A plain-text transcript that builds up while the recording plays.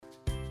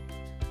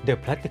The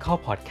Practical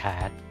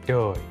Podcast โด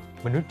ย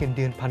มนุษย์เงินเ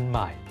ดือนพันให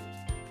ม่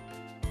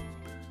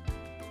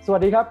สวั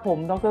สดีครับผม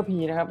ดร.พี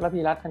นะครับระพี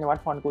รัตน์ธัญวัฒ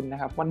น์พรกุลน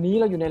ะครับวันนี้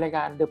เราอยู่ในรายก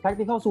าร The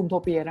Practical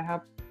Zoomtopia นะครั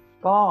บ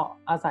ก็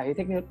อาศัยเ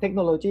ทคโน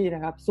โลยีน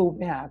ะครับซูมไ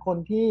ปหาคน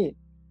ที่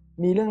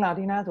มีเรื่องราว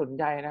ที่น่าสน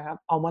ใจนะครับ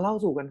เอามาเล่า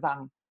สู่กันฟัง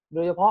โด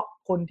ยเฉพาะ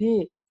คนที่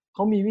เข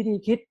ามีวิธี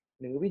คิด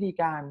หรือวิธี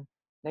การ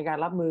ในการ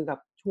รับมือกับ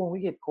ช่วงวิ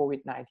กฤตโควิ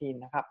ด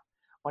 -19 นะครับ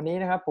วันนี้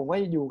นะครับผมก็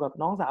อยู่กับ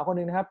น้องสาวคน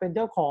นึงนะครับเป็นเ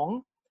จ้าของ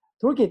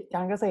ธุรกิจก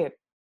ารเกษตร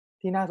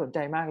ที่น่าสนใจ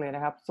มากเลยน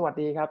ะครับสวัส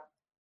ดีครับ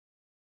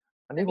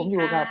วันนี้ผมอ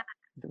ยู่กับ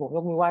ผมย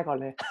กมือไหว้ก่อน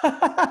เลย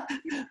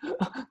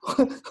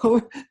ผม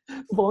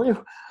ผมอ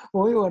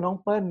ยู่กับน้อง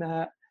เปิ้ลนะฮ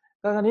ะ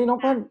ก็ตอนนี้น้อง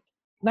เปิ้ล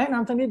แนะน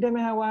ำสักนิดได้ไหม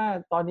ฮะว่า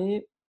ตอนนี้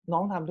น้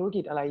องทำธุร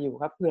กิจอะไรอยู่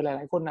ครับเผื่อห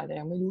ลายๆคนอาจจะ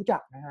ยังไม่รู้จั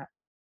กนะฮะ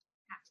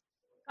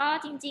ก็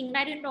จริงๆไ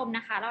ด้รื่นรมน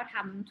ะคะเราท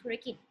ำธุร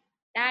กิจ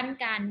ด้าน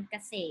การเก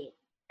ษตร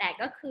แต่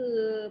ก็คือ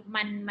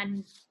มัน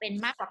เป็น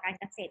มากกว่าการ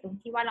เกษตรตรง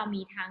ที่ว่าเรา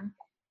มีทั้ง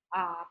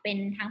เป็น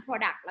ทั้ง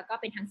product แล้วก็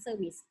เป็นทั้ง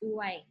service ด้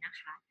วยนะ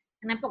คะ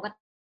ดังนั้นปก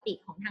ติ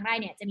ของทางไร่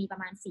เนี่ยจะมีประ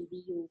มาณ4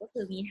 BU ก็คื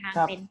อมีทาง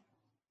เป็น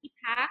ที่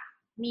พัก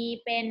มี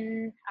เป็น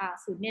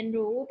ศูนย์เรียน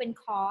รู้เป็น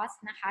คอร์ส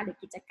นะคะหรือ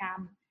กิจกรรม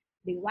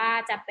หรือว่า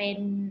จะเป็น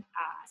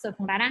ส่วนข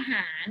องร้านอาห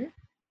าร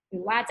หรื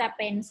อว่าจะเ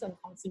ป็นส่วน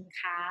ของสิน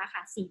ค้าค่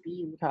ะ4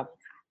 BU ครับ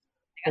ค่ะ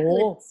โอ้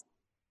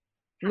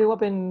เรียกว่า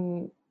เป็น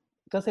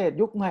เกษตร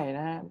ยุคใหม่น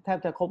ะฮะแทบ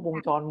จะครบวง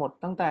จรหมด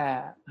ตั้งแต่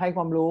ให้ค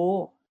วามรู้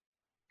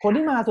คน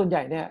ที่มาส่วนให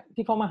ญ่เนี่ย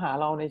ที่เขามาหา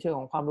เราในเชิง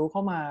ของความรู้เข้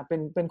ามา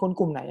เป็นคน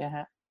กลุ่มไหนอะฮ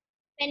ะ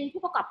เป็น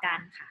ผู้ประกอบการ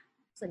ค่ะ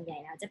ส่วนใหญ่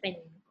แล้วจะเป็น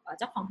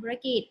เจ้าของธุร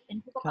กิจเป็น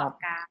ผู้ประกอบ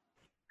การ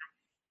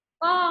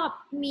ก็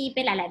มีเ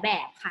ป็นหลายๆแบ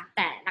บค่ะแ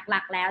ต่หลั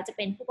กๆแล้วจะเ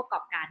ป็นผู้ประกอ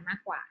บการมาก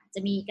กว่าจะ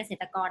มีเกษ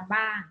ตรกร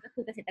บ้างก็คื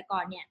อเกษตรก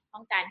รเนี่ยต้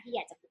องการที่อย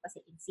ากจะปลูกเกษ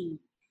ตรอินทรี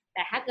ย์แ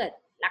ต่ถ้าเกิด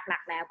หลั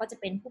กๆแล้วก็จะ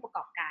เป็นผู้ประก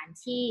อบการ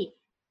ที่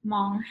ม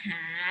องหา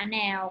แน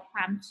วคว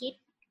ามคิด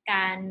ก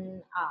าร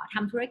ท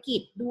ำธุรกิ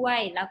จด้วย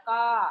แล้ว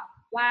ก็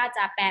ว่าจ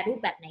ะแปรรูป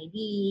แบบไหน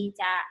ดี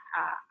จะ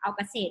เอาเ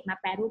กษตรมา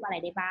แปรรูปอะไร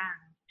ได้บ้าง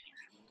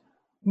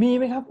มีไ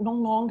หมครับ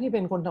น้องๆที่เ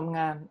ป็นคนทำง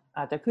านอ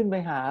าจจะขึ้นไป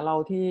หาเรา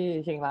ที่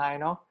เชียงราย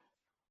เนาะ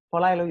เพรา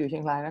ะไร่เราอยู่เชี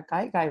ยงรายนะไก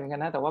ลๆเหมือนกั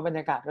นนะแต่ว่าบรรย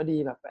ากาศก็ดี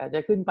แบบอาจจะ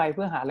ขึ้นไปเ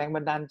พื่อหาแรง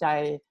บันดาลใจ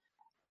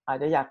อาจ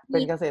จะอยากเป็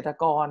นเกษตร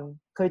กร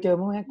เคยเจอ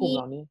บ้างไหมกลุ่มเห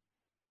ล่านี้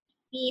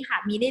มีค่ะ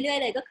มีเรื่อย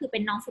ๆเลยก็คือเป็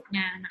นน้องฝึกง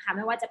านนะคะไ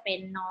ม่ว่าจะเป็น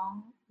น้อง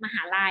มห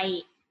าลัย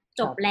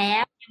จบแล้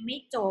วยังไม่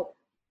จบ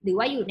หรือ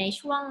ว่าอยู่ใน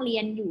ช่วงเรี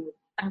ยนอยู่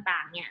ต่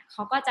างๆเนี่ยเข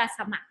าก็จะส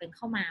มัครกันเ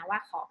ข้ามาว่า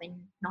ขอเป็น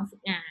น้องฝึ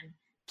กงาน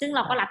ซึ่งเร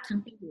าก็รับทั้ง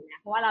ปีอยู่แล้ว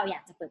เพราะว่าเราอยา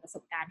กจะเปิดประส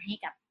บการณ์ให้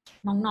กับ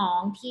น้อ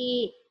งๆที่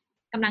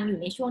กำลังอยู่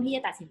ในช่วงที่จ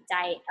ะตัดสินใจ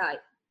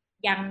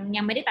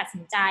ยังไม่ได้ตัดสิ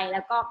นใจแ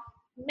ล้วก็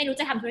ไม่รู้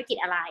จะทำธุรกิจ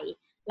อะไร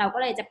เราก็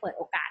เลยจะเปิด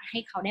โอกาสให้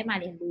เขาได้มา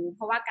เรียนรู้เพ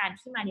ราะว่าการ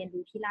ที่มาเรียน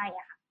รู้ที่ไร่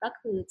อะค่ะก็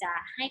คือจะ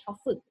ให้เขา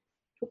ฝึก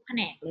ทุกแผ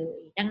นกเลย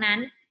ดังนั้น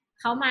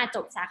เขามาจ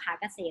บสาขา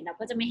เกษตรเรา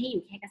ก็จะไม่ให้อ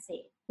ยู่แค่เกษ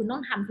ตรคุณต้อ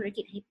งทำธุร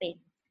กิจให้เป็น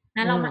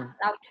นั้นเราอ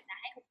ยากจะ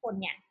ให้ทุกคน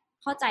เนี่ย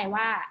เข้าใจ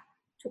ว่า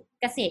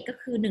เกษตรก็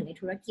คือหนึ่งใน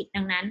ธุรกิจ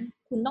ดังนั้น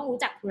คุณต้องรู้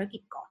จักธุรกิ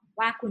จก่อน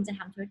ว่าคุณจะท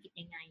ำธุรกิจ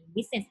ยังไง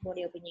business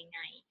model เป็นยังไง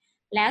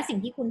แล้วสิ่ง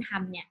ที่คุณท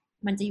ำเนี่ย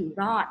มันจะอยู่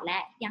รอดและ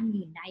ยั่ง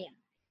ยืนได้อย่าง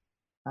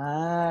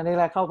นี่แ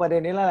หละเข้าประเด็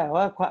นนี้แล้วแหละ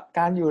ว่า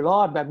การอยู่ร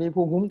อดแบบมี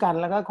ภูมิคุ้มกัน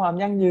แล้วก็ความ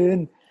ยั่งยืน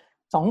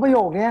2ประโย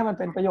คนี้มัน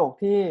เป็นประโยค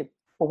ที่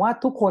ผมว่า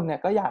ทุกคนเนี่ย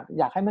ก็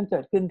อยากให้มันเกิ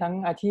ดขึ้นทั้ง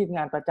อาชีพง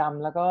านประจ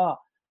ำแล้วก็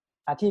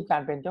อาชีพกา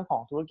รเป็นเจ้าขอ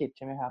งธุรกิจใ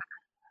ช่ไหมครับ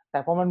แต่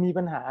พอมันมี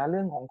ปัญหาเ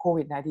รื่องของโค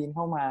วิด -19 เ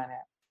ข้ามาเนี่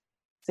ย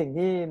สิ่ง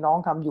ที่น้อง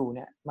ทำอยู่เ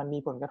นี่ยมันมี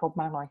ผลกระทบ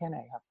มากน้อยแค่ไหน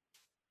ครับ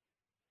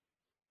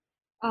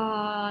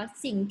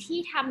สิ่งที่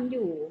ทำอ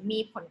ยู่มี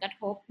ผลกระ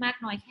ทบมาก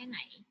น้อยแค่ไหน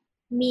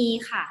มี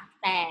ค่ะ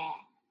แต่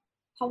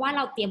เพราะว่าเ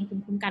ราเตรียมภู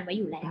มิคุ้มกันไว้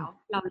อยู่แล้ว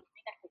เราไ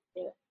ม่กระทบเย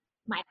อะ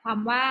หมายความ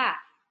ว่า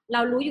เร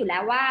ารู้อยู่แล้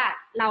วว่า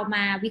เราม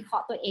าวิเครา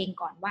ะห์ตัวเอง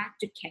ก่อนว่า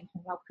จุดแข็งขอ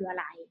งเราคืออะ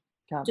ไร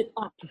จุด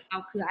อ่อนของเรา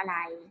คืออะไร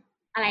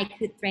อะไร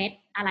คือ threat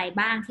อะไร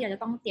บ้างที่เราจ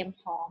ะต้องเตรียม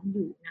พร้อมอ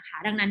ยู่นะคะ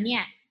ดังนั้นเนี่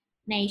ย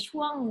ใน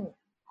ช่วง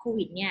โค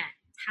วิดเนี่ย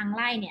ทางไ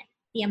ร่เนี่ย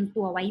เตรียม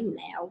ตัวไว้อยู่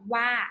แล้ว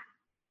ว่า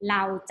เร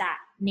าจะ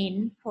เน้น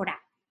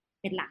product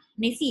เป็นหลัก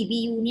ใน4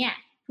 BU เนี่ย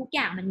ทุกอ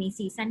ย่างมันมี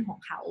ซีซั่นของ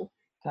เขา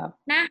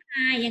หน้าไฮ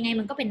ยังไง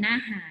มันก็เป็นหน้า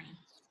ไฮ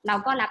เรา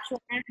ก็รับช่ว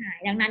งหน้าไฮ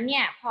ดังนั้นเนี่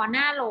ยพอห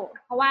น้าโล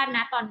เพราะว่าน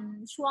ะตอน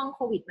ช่วงโค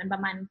วิดมันปร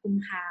ะมาณกุม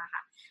ภาค่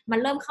ะมัน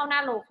เริ่มเข้าหน้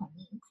าโล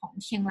ของ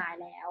เชียงราย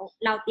แล้ว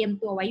เราเตรียม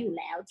ตัวไว้อยู่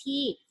แล้ว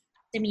ที่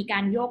จะมีกา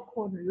รโยกค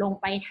นลง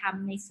ไปท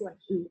ำในส่วน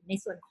อื่นใน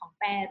ส่วนของ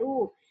แปรรู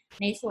ป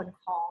ในส่วน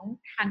ของ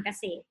ทางเก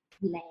ษตร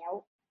อยู่แล้ว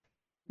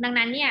ดัง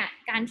นั้นเนี่ย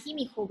การที่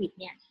มีโควิด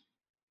เนี่ย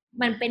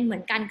มันเป็นเหมือ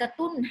นการกระ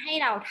ตุ้นให้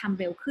เราทำ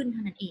เร็วขึ้นเท่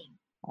านั้นเอง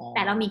แ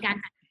ต่เรามีการ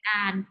จัดก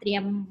ารเตรีย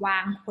มวา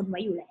งคนไว้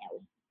อยู่แล้ว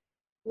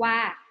ว่า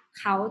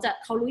เ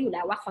ขารู้อยู่แ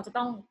ล้วว่าเขาจะ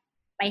ต้อง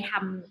ไปท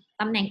ำ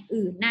ตำแหน่ง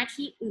อื่นหน้า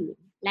ที่อื่น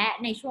และ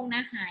ในช่วงหน้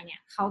าไฮเนี่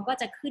ยเขาก็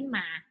จะขึ้นม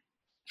า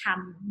ท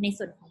ำใน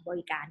ส่วนของบ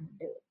ริการเหมือน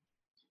เดิม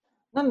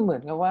นั่นเหมือ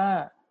นกับว่า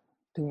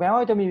ถึงแม้ว่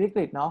าจะมีวิก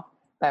ฤตเนาะ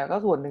แต่ก็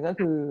ส่วนหนึ่งก็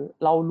คือ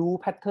เรารู้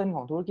แพทเทิร์นข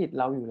องธุรกิจ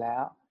เราอยู่แล้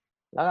ว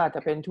แล้วอาจจ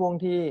ะเป็นช่วง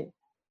ที่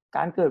ก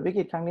ารเกิดวิก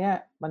ฤตครั้งนี้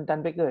มันดัน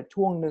ไปเกิด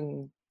ช่วงหนึ่ง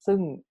ซึ่ง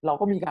เรา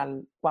ก็มีการ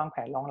วางแผ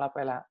นรองรับไป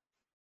แล้ว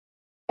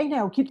ไอ้แน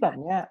วคิดแบบ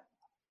เนี้ย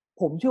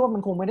ผมเชื่อว่ามั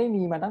นคงไม่ได้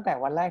มีมาตั้งแต่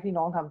วันแรกที่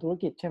น้องทำธุร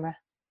กิจใช่ไหม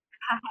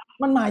ค่ะ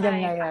มันมาใช่ยัง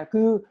ไงค่ะอะ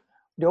คือ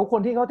เดี๋ยวค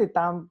นที่เขาติดต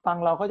ามฟัง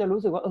เราก็จะ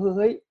รู้สึกว่าเ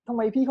ฮ้ยทำไ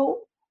มพี่เ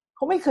ข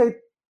าไม่เคย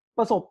ป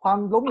ระสบความ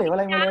ล้มเหลวอะ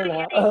ไรมาเลยเหร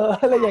อ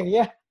อะไรอย่างเงี้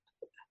ย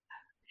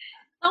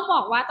ต้องบ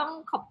อกว่าต้อง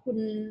ขอบคุณ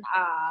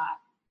อ่า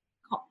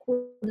ขอบคุ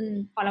ณ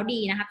พอแล้วดี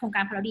นะคะโครงก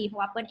ารพอแล้วดีเพรา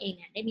ะว่าเปิ้ลเองเ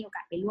นี่ยได้มีโอก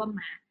าสไปร่วม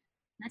มา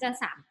น่าจะ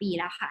3 ปี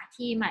แล้วค่ะ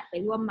ที่มาไป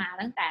ร่วมมา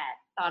ตั้งแต่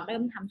ตอนเริ่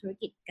มทำธุร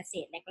กิจเกษ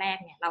ตรแรก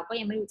ๆเนี่ยเราก็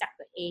ยังไม่รู้จัก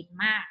ตัวเอง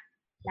มาก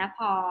แล้วพ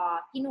อ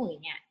พี่หนุ่ย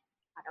เนี่ย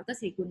ดร.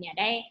ศิริกุลเนี่ย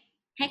ได้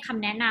ให้ค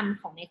ำแนะน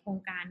ำของในโครง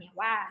การเนี่ย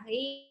ว่าเฮ้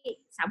ย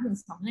3 ห่วง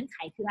 2 เงื่อนไข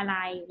คืออะไร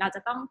เราจ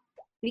ะต้อง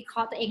วิเคร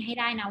าะห์ตัวเองให้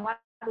ได้นะว่า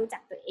รู้จั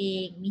กตัวเอ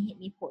งมีเหตุ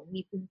มีผล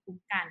มีภูมิคุ้ม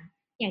กัน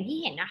อย่างที่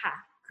เห็นนะคะ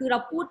คือเรา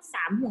พูด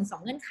3 ห่วง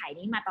 2 เงื่อนไข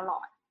นี้มาตล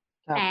อด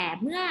แต่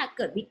เมื่อเ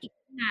กิดวิกฤต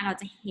ขึ้นมาเรา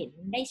จะเห็น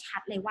ได้ชั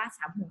ดเลยว่า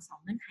3 ห่วง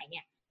 2 เงื่อนไขเ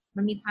นี่ย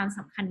มันมีความส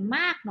ำคัญม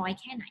ากน้อย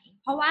แค่ไหน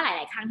เพราะว่าห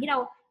ลายๆครั้งที่เรา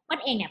เปิ้ล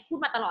เองเนี่ยพูด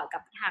มาตลอดกั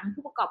บทาง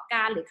ผู้ประกอบก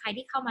ารหรือใคร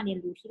ที่เข้ามาเรียน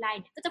รู้ที่ไร่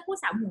เนี่ยก็จะพูด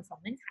3 ห่วง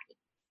 2 เงื่อนไข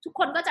ทุกค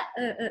นก็จะ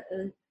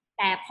แ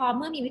ต่พอเ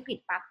มื่อมีวิกฤต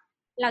ปั๊บ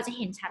เราจะเ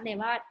ห็นชัดเลย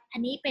ว่าอั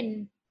นนี้เป็น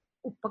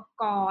อุป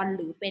กรณ์ห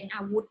รือเป็นอ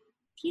าวุธ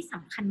ที่ส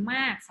ำคัญม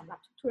ากสำหรับ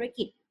ธุร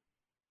กิจ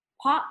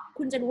เพราะ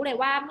คุณจะรู้เลย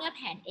ว่าเมื่อแผ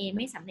น A ไ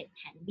ม่สำเร็จแผ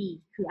น B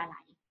คืออะไร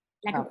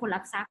และทุกคน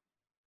รับทราบ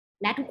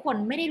และทุกคน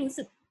ไม่ได้รู้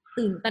สึก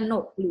ตื่นตระหน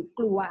กหรือก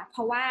ลัวเพ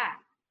ราะว่า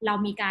เรา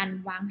มีการ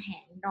วางแผ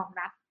นรอง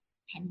รับ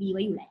แผน B ไ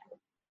ว้อยู่แล้ว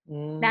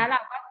แล้วเรา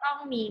ก็ต้อง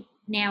มี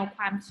แนวค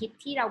วามคิด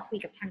ที่เราคุย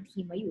กับทางที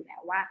มไว้อยู่แล้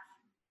วว่า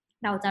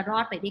เราจะรอ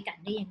ดไปด้วยกัน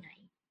ได้ยังไง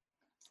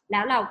แล้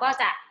วเราก็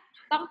จะ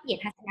ต้องเปลี่ยน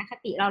ทัศนค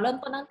ติเราเริ่ม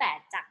ต้นตั้งแต่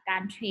จากกา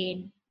รเทรน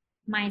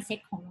mindset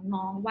ของ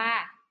น้องๆว่า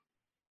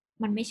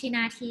มันไม่ใช่ห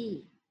น้าที่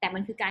แต่มั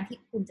นคือการที่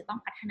คุณจะต้อง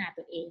พัฒนา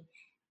ตัวเอง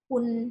คุ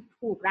ณ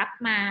ถูกรับ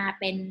มา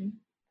เป็น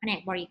แผนก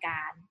บริก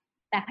าร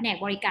แต่แผนก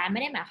บริการไ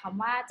ม่ได้หมายความ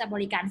ว่าจะบ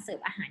ริการเสิร์ฟ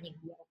อาหารอย่าง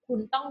เดียวคุณ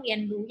ต้องเรียน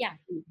รู้อย่าง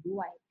อื่นด้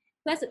วย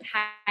เพื่อสุด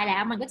ท้ายแล้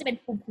วมันก็จะเป็น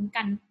ภูมิคุ้ม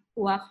กัน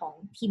ตัวของ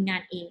ทีมงา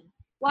นเอง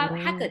ว่า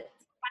ถ้าเกิด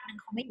วันหนึ่ง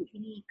เขาไม่อยู่ที่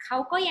นี่เขา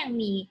ก็ยัง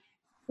มี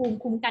ภูมิ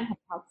คุ้มกันของ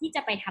เขาที่จ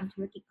ะไปทำธุ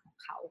รกิจของ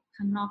เขา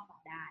ข้างนอกต่อ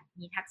ได้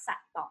มีทักษะ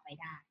ต่อไป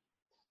ได้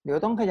เดี๋ยว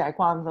ต้องขยายค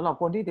วามสำหรับ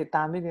คนที่ติดต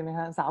ามนิดนึงนะ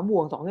ฮะ3 ห่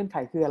วง 2 เงื่อนไข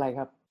คืออะไรค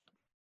รับ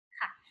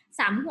ค่ะ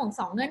3 ห่วง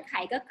 2 เงื่อนไข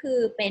ก็คือ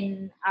เป็น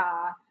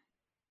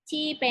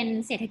ที่เป็น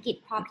เศรษฐกิจ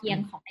พอเพียง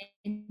ของ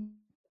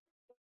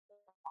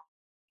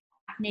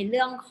ในเ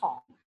รื่องของ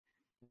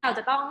เราจ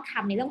ะต้องท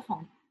ำในเรื่องของ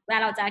เวลา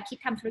เราจะคิด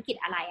ทำธุรกิจ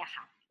อะไรอะ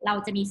ค่ะเรา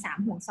จะมี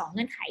3 ห่วง 2 เ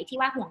งื่อนไขที่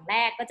ว่าห่วงแร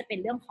กก็จะเป็น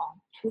เรื่องของ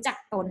รู้จัก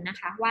ตนนะ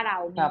คะว่าเรา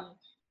มี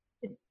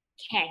จุด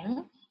แข็ง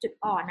จุด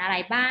อ่อนอะไร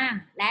บ้าง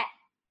และ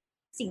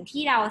สิ่ง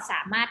ที่เราส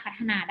ามารถพัฒ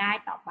นาได้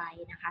ต่อไป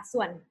นะคะ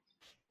ส่วน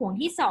ห่วง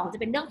ที่2จะ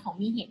เป็นเรื่องของ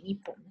มีเหตุมี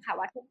ผลค่ะ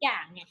ว่าทุกอย่า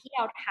งเนี่ยที่เร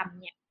าทำ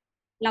เนี่ย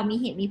เรามี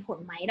เหตุมีผล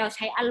ไหมเราใ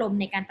ช้อารมณ์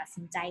ในการตัด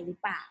สินใจหรือ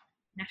เปล่า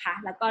นะคะ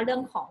แล้วก็เรื่อ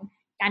งของ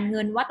การเ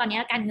งินว่าตอนนี้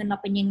การเงินเรา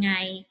เป็นยังไง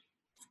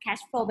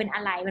cash flow เป็นอ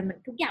ะไรมัน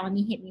ทุกอย่างมัน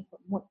มีเหตุมีผ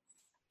ลหมด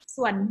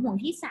ส่วนห่วง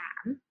ที่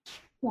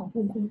3ห่วงภู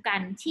มิคุ้มกั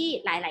นที่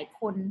หลายๆ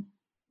คน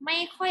ไม่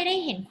ค่อยได้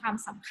เห็นความ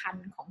สำคัญ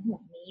ของห่ว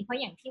งนี้เพราะ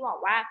อย่างที่บอก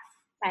ว่า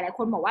หลายๆค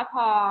นบอกว่าพ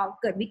อ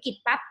เกิดวิกฤต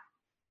ปั๊บ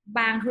บ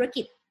างธุร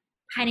กิจ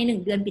ภายใน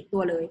1 เดือนปิดตั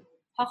วเลย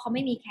เพราะเขาไ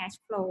ม่มี cash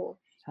flow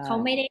เขา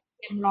ไม่ได้เ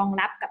ตรียมรอง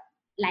รับกับ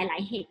หลา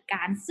ยๆเหตุก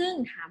ารณ์ซึ่ง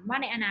ถามว่า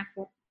ในอนาค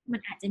ตมัน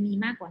อาจจะมี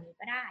มากกว่านี้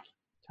ก็ได้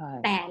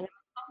แต่เรา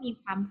ต้องมี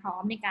ความพร้อ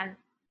มในการ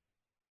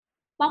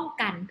ป้อง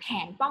กันแผ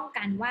นป้อง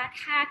กันว่า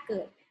ถ้าเ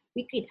กิด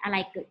วิกฤตอะไร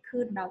เกิด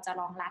ขึ้นเราจะ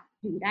รองรับ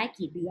อยู่ได้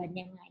กี่เดือน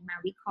ยังไงมา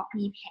วิเคราะห์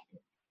มีแผน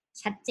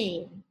ชัดเจ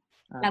น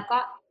แล้วก็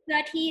เพื่อ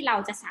ที่เรา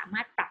จะสาม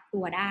ารถปรับตั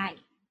วได้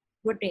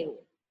รวดเร็ว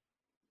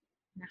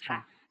นะคะ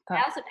แ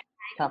ล้วสุด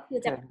ท้ายก็คือ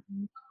จะเป็น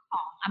ข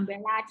อง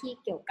umbrella ที่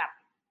เกี่ยวกับ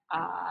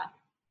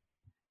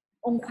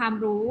องค์ความ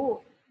รู้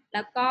แ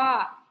ล้วก็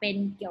เป็น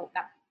เกี่ยว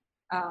กับ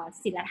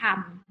ศีลธรรม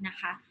นะ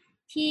คะ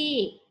ที่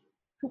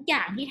ทุกอย่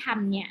างที่ท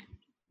ำเนี่ย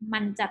มั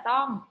นจะต้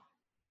อง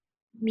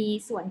มี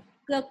ส่วน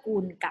เกื้อกู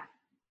ลกับ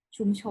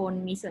ชุมชน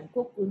มีส่วนเ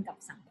กื้อกูลกับ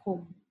สังคม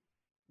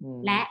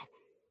และ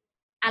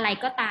อะไร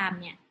ก็ตาม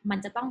เนี่ยมัน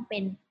จะต้องเป็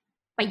น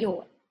ประโย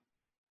ชน์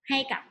ให้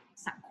กับ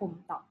สังคม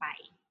ต่อไป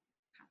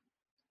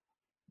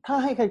ถ้า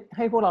ใ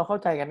ห้พวกเราเข้า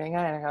ใจกัน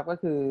ง่ายๆนะครับก็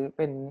คือเ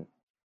ป็น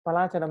พระร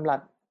าชดำรัส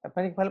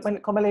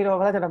เขาไม่เรียกว่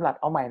าพระราชดำรัส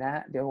เอาใหม่นะฮ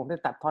ะเดี๋ยวผมจะ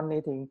ตัดท่อนนี้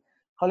ทิ้ง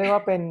เขาเรียกว่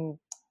าเป็น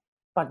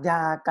ปรัชญา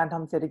การท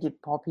ำเศรษฐกิจ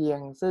พอเพียง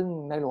ซึ่ง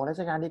ในหลวงรั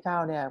ชกาลที่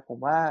9เนี่ยผม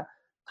ว่า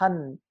ท่าน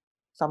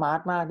สมาร์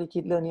ทมากที่คิ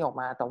ดเรื่องนี้ออก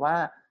มาแต่ว่า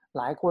ห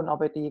ลายคนเอา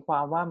ไปตีควา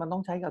มว่ามันต้อ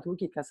งใช้กับธุร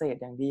กิจเกษตร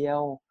อย่างเดียว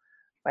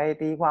ไป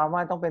ตีความว่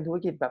าต้องเป็นธุร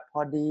กิจแบบพ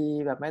อดี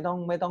แบบไม่ต้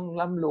อง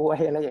ร่ำรวย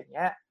อะไรอย่างเ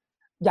งี้ย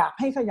อยาก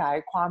ให้ขยาย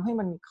ความให้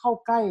มันเข้า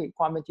ใกล้ค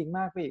วามเป็นจริงม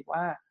ากไปอีก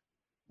ว่า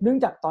เนื่อง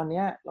จากตอน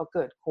นี้เราเ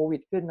กิดโควิ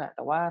ดขึ้นแ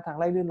ต่ว่าทาง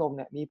ไร่ลื่นลมเ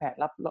นี่ยมีแผน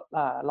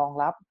รอง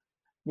รับ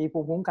มีภู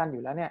มิคุ้มกันอ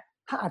ยู่แล้วเนี่ย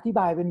ถ้าอธิบ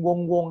ายเป็น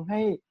วงใ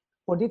ห้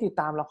คนที่ติด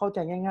ตามเราเข้าใจ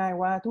ง่าย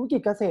ๆว่าธุรกิจ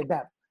เกษตรแบ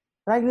บ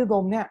ไร่ลื่นล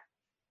มเนี่ย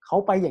เขา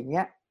ไปอย่างเ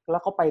งี้ยแล้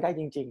วเขาไปได้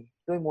จริง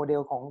ๆด้วยโมเด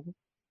ลของ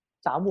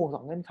3 ห่วง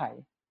 2 เงื่อนไข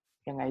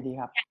ยังไงดี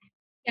ครับ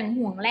อย่าง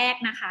ห่วงแรก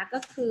นะคะก็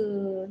คือ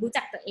รู้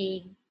จักตัวเอง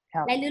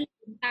ไร่ลื่น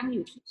ลมตั้งอ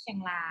ยู่ที่เชียง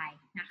ราย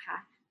นะคะ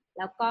แ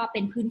ล้วก็เป็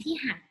นพื้นที่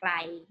ห่างไกล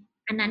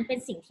อันนั้นเป็น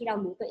สิ่งที่เรา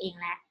รู้ตัวเอง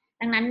แล้ว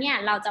ดังนั้นเนี่ย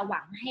เราจะห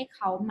วังให้เข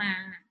ามา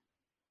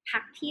พั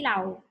กที่เรา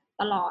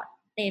ตลอด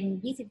เต็ม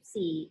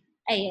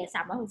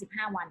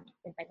365 วันเนี่ย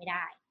เป็นไปไม่ไ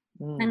ด้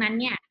ดังนั้น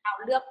เนี่ยเรา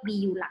เลือก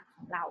BU หลักข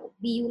องเรา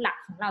BU หลัก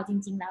ของเราจ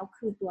ริงๆแล้ว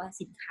คือตัว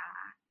สินค้า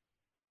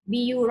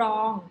BU ร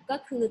องก็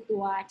คือตั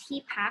วที่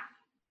พัก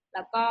แ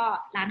ล้วก็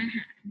ร้านอาห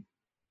าร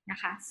นะ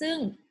คะซึ่ง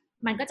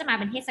มันก็จะมา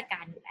เป็นเทศกา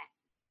ลอยู่แล้ว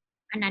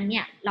อันนั้นเนี่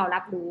ยเรารั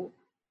บรู้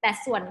แต่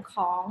ส่วนข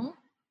อง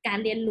การ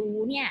เรียนรู้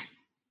เนี่ย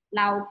เ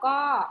ร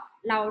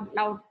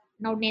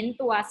าเน้น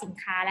ตัวสิน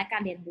ค้าและกา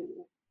รเรียนรู้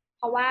เ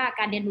พราะว่า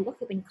การเรียนรู้ก็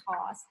คือเป็นคอ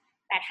ร์ส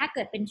แต่ถ้าเ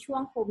กิดเป็นช่ว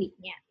งโควิด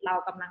เนี่ยเรา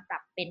กำลังปรั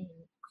บเป็น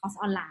คอร์ส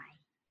ออนไลน์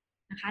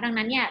นะคะดัง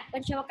นั้นเนี่ยก็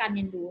เชื่อว่าการเ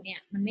รียนรู้เนี่ย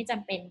มันไม่จ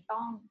ำเป็นต้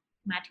อง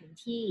มาถึง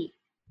ที่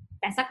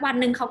แต่สักวัน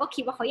หนึ่งเขาก็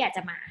คิดว่าเขาอยากจ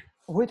ะมา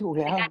โอ้ยถูก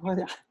แล้วอย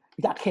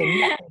ากเห็น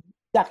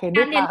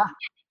ด้วยตา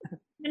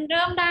มันเ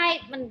ริ่มได้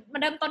มัน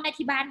เริ่มต้นได้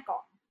ที่บ้านก่อ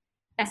น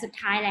แต่สุด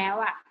ท้ายแล้ว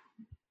อ่ะ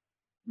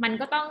มัน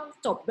ก็ต้อง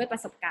จบด้วยปร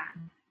ะสบการ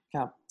ณ์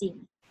จริง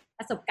ป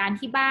ระสบการณ์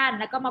ที่บ้าน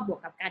แล้วก็มาบวก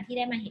กับการที่ไ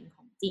ด้มาเห็นข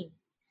องจริง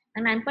ดั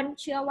งนั้นเปิ้ล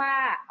เชื่อว่า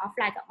ออฟ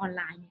ไลน์กับออนไ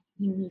ลน์เนี่ย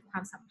มีควา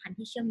มสัมพันธ์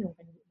ที่เชื่อมโยง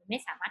กันอยู่มันไม่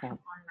สามารถท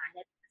ำออนไลน์ไ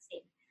ด้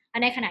 100%และ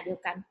ในขณะเดียว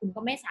กันคุณก็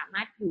ไม่สาม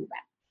ารถอยู่แบ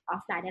บออ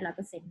ฟไลน์ได้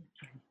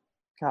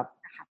 100% ครับ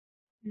นะคะ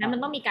นั้นมัน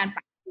ต้องมีการป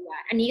รับตัว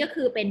อันนี้ก็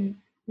คือเป็น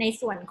ใน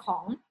ส่วนขอ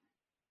ง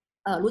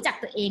รู้จัก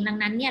ตัวเองดัง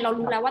นั้นเนี่ยเรา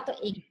รู้แล้วว่าตัว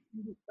เอง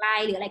อยู่ไกล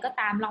หรืออะไรก็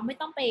ตามเราไม่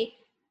ต้องไป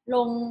ล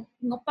ง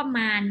งบประม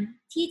าณ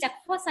ที่จะ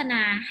โฆษณ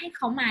าให้เ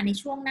ขามาใน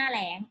ช่วงหน้าแ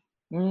ล้ง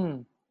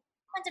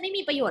มันจะไม่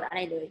มีประโยชน์อะไร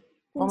เลย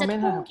คุณจะ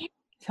ทุ่มแค่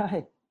ใช่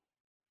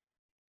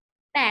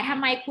แต่ทำ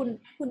ไม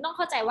คุณต้องเ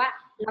ข้าใจว่า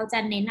เราจะ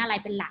เน้นอะไร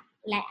เป็นหลัก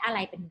และอะไร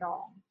เป็นรอ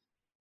ง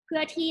เพื่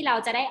อที่เรา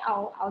จะได้เอ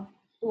า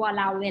ตัว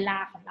เราเวลา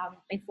ของเรา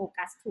ไปโฟ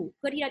กัสถูกเ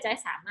พื่อที่เราจะได้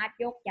สามารถ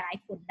โยกย้าย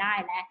คนได้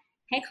และ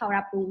ให้เขา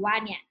รับรู้ว่า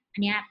เนี่ยอั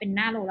นนี้เป็นห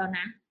น้าโลแล้ว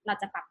นะเรา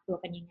จะปรับตัว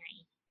กันยังไง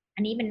อั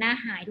นนี้เป็นหน้า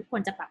ไฮทุกค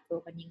นจะปรับตัว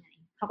กันยังไง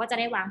เขาก็จะ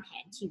ได้วางแผ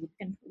นชีวิต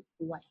กันถูก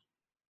ด้วย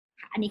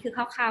อันนี้คือค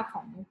ร่าวๆข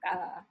อง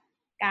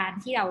การ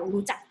ที่เรา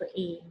รู้จักตัวเ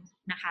อง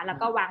นะคะแล้ว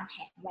ก็วางแผ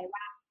นไว้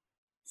ว่า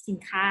สิน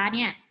ค้าเ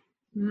นี่ย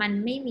มัน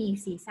ไม่มี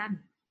ซีซั่น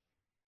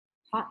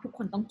เพราะทุกค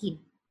นต้องกิน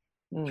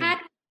ถ้า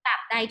ตรา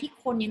บใดที่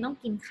คนยังต้อง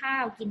กินข้า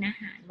วกินอา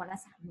หารวันละ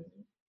3 มื้อ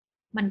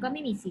มันก็ไ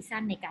ม่มีซีซั่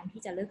นในการ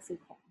ที่จะเลิกซื้อ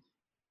ของ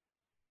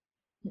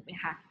ถูกไหม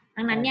คะ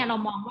ดังนั้นเนี่ยเรา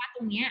มองว่าต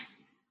รงเนี้ย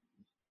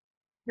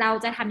เรา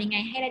จะทำยังไง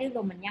ให้ได้รื่นร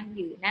มมันยั่ง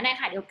ยืนและในข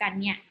ณะเดียวกัน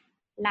เนี่ย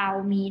เรา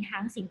มีทั้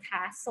งสินค้า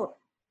สด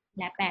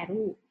และแปร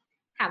รูป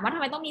ถามว่าทำ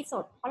ไมต้องมีส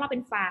ดเพราะเราเป็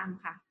นฟาร์ม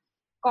ค่ะ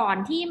ก่อน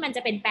ที่มันจ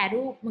ะเป็นแปร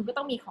รูปมันก็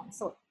ต้องมีของ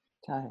สด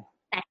ใช่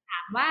แต่ถ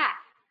ามว่า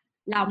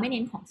เราไม่เ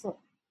น้นของสด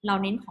เรา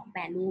เน้นของแป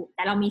รรูปแ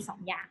ต่เรามี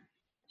2 อย่าง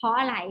เพราะ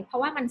อะไรเพรา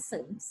ะว่ามันเส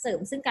ริม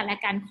ซึ่งกันและ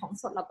กันของ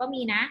สดเราก็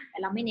มีนะแต่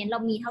เราไม่เน้นเรา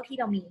มีเท่าที่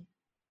เรามี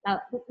เรา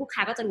ลูกค้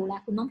าก็จะรู้แล้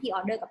วคุณต้องพรีอ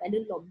อเดอร์กับไป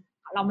ลื่นลม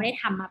เราไม่ได้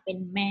ทำมาเป็น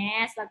แม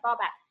สแล้วก็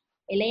แบบ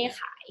ไปเล่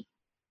ขาย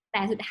แ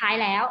ต่สุดท้าย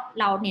แล้ว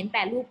เราเน้นแปร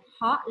รูปเพ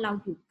ราะเรา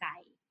อยู่ไกล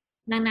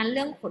ดังนั้นเ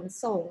รื่องขน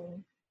ส่ง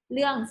เ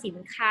รื่องสิน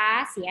ค้า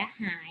เสีย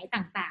หาย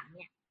ต่างๆเ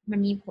นี่ยมัน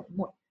มีผล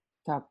หมด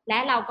และ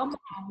เราก็ม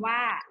องว่า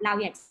เรา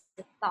อยากจ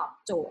ะตอบ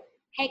โจทย์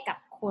ให้กับ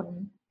คน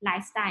ไล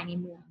ฟ์สไตล์ใน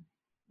เมือง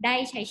ได้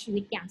ใช้ชีวิ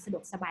ตอย่างสะด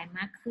วกสบายม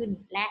ากขึ้น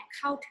และเ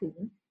ข้าถึง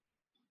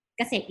เ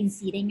กษตรอินท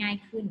รีย์ได้ง่าย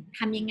ขึ้นท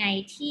ำยังไง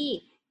ที่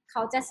เข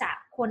าจะสาม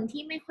ารถคน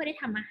ที่ไม่ค่อยได้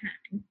ทำอาหา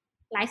ร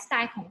ไลฟ์สไต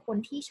ล์ของคน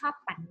ที่ชอบ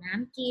ปั่นน้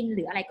ำกินห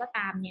รืออะไรก็ต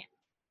ามเนี่ย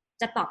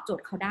จะตอบโจท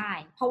ย์เขาได้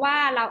เพราะว่า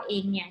เราเอ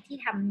งเนี่ยที่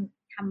ท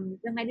ำ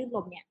เรื่องไร่รื่นร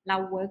มเนี่ยเรา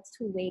work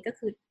two way ก็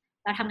คือ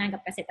เราทำงานกั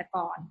บเกษตรก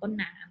รต้น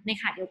น้ำใน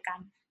ขณะเดียวกัน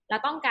เรา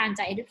ต้องการ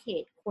จะ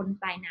educate คน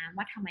ปลายน้ำ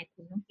ว่าทำไมคุ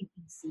ณต้องกิน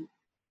อินทรีย์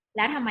แล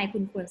ะทำไมคุ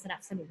ณควรสนั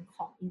บสนุนข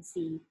องอินท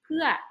รีย์เ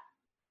พื่อ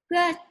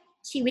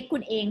ชีวิตคุ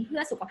ณเองเพื่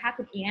อสุขภาพ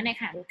คุณเองใน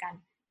ขณะเดียวกัน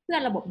เพื่อ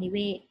ระบบนิเว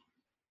ศ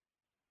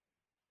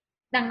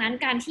ดังนั้น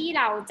การที่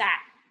เราจะ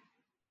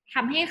ท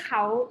ำให้เข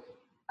า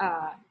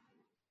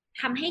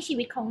ทำให้ชี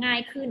วิตเขาง่า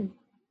ยขึ้น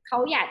เขา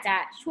อยากจะ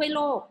ช่วยโ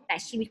ลกแต่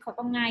ชีวิตเขา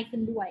ต้องง่ายขึ้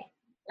นด้วย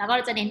แล้วก็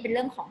จะเน้นเป็นเ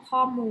รื่องของข้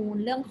อมูล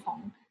เรื่องของ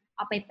เอ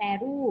าไปแปร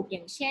รูปอ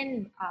ย่างเช่น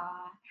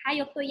ถ้า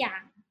ยกตัวอย่า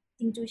ง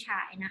จิงจูฉ่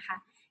ายนะคะ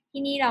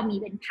ที่นี่เรามี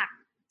เป็นผัก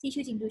ที่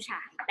ชื่อจิงจูฉ่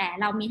ายแต่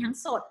เรามีทั้ง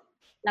สด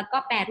แล้วก็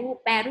แปร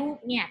รูป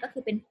เนี่ยก็คื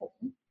อเป็นผง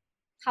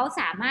เขา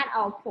สามารถเอ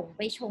าผงไ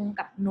ปชง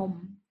กับนม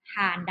ท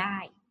านได้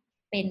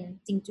เป็น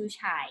จิงจู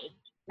ฉ่าย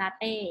ลา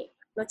เต้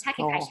รสชาติค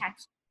ล้ายๆชาเ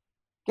ขียว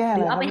แก้อะไ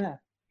รครับเนี่ย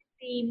ค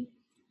รีม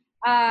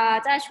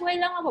จะช่วย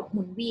เรื่องระบบห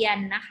มุนเวียน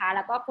นะคะแ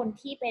ล้วก็คน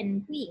ที่เป็น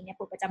ผู้หญิงเนี่ย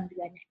ปวดประจำเดื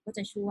อนเนี่ยก็จ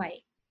ะช่วย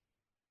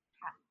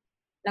ค่ะ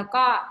แล้ว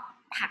ก็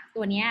ผัก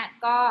ตัวนี้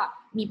ก็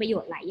มีประโย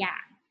ชน์หลายอย่า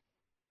ง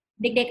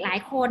เด็กๆหลาย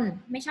คน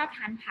ไม่ชอบท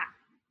านผัก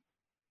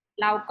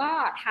เราก็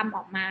ทำอ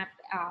อกมา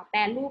แปร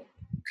รูป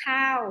ข้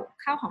าว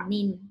หอม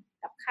นิล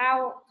กับข้าว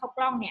ก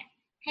ล้องเนี่ย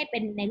ให้เป็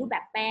นในรูปแบ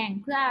บแป้ง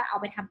เพื่อเอา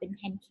ไปทำเป็นแพ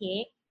นเค้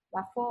ก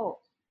วัฟเฟิล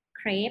เ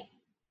ครป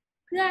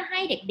เพื่อให้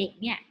เด็ก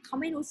ๆเนี่ยเขา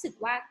ไม่รู้สึก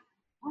ว่า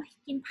โอ๊ย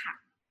กินผัก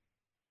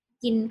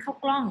กินข้าว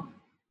กล้อง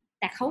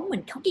แต่เขาเหมือ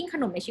นเขากินข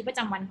นมในชีวิตประจ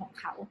ำวันของ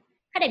เขา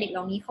ถ้าเด็กๆเห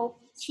ล่านี้เขา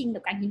ชินกั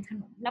บการกินข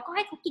นมแล้วก็ใ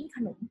ห้เขากินข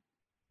นม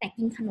แต่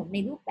กินขนมใน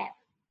รูปแบบ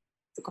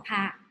สุขภ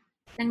าพ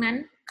ดังนั้น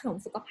ขนม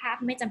สุขภาพ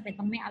ไม่จำเป็น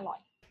ต้องไม่อร่อย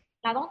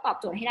เราต้องตอบ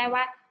โจทย์ให้ได้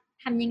ว่า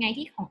ทำยังไง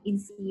ที่ของอิน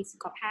ทรีย์สุ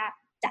ขภาพ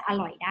จะอ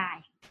ร่อยได้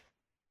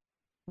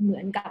เหมื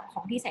อนกับข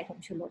องที่ใส่ผง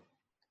ชูรส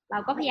เรา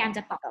ก็พยายามจ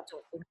ะตอบโจ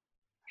ทย์ตรงนี้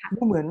ค่ะ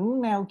เหมือน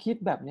แนวคิด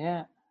แบบเนี้ย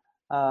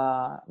เอ่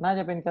น่าจ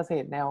ะเป็นเกษ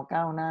ตรแนว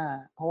ก้าวหน้า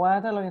เพราะว่า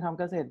ถ้าเราจะทำ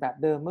เกษตรแบบ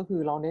เดิมก็คื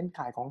อเราเน้นข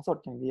ายของสด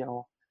อย่างเดียว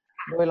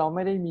โดยเราไ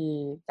ม่ได้มี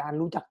การ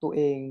รู้จักตัวเ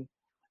อง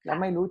และ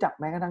ไม่รู้จัก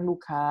แม้กระทั่งลูก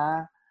ค้า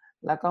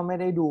แล้วก็ไม่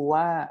ได้ดู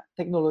ว่าเ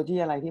ทคโนโลยี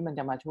อะไรที่มันจ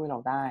ะมาช่วยเรา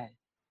ได้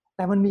แ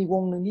ต่มันมีว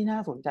งหนึ่งที่น่า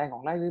สนใจขอ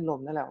งไร่รื่นร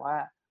มนั่นแหละว่า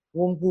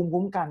วงภูมิ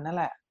คุ้มกันนั่น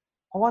แหละ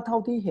เพราะว่าเท่า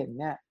ที่เห็น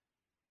เนี่ย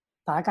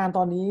สถานการณ์ต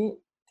อนนี้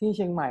ที่เ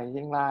ชียงใหม่เ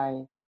ชียงราย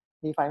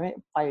มี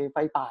ไฟ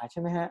ป่าใช่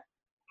ไหมฮะ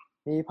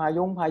มีพา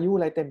ยุอ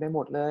ะไรเต็มไปหม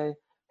ดเลย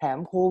แถม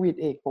โควิด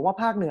อีกผมว่า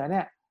ภาคเหนือเ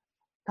นี่ย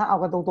ถ้าเอา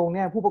กันตรงๆเ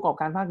นี่ยผู้ประกอบ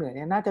การภาคเหนือเ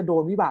นี่ยน่าจะโด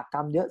นวิบากกร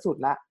รมเยอะสุด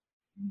ละ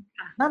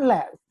นั่นแหล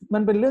ะมั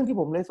นเป็นเรื่องที่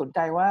ผมเลยสนใจ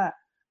ว่า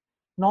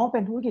น้องเป็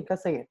นธุรกิจเก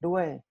ษตรด้ว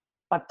ย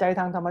ปัจจัย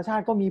ทางธรรมชา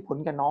ติก็มีผล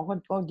กับน้อง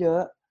ก็เยอ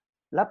ะ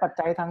และปัจ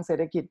จัยทางเศรษ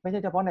ฐกิจไม่ใช่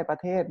เฉพาะในประ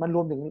เทศมันร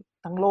วมถึง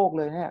ทั้งโลกเ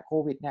ลยเนี่ยโค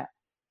วิดเนี่ย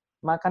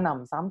มากระหน่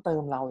ำซ้ำเติ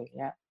มเราอย่างเ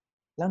งี้ย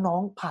แล้วน้อ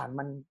งผ่าน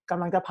มันก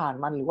ำลังจะผ่าน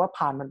มันหรือว่า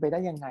ผ่านมันไปได้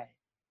ยังไง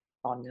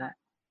ตอนเนี้ย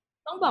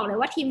ต้องบอกเลย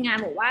ว่าทีมงาน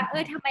บอกว่า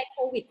ทำไมโค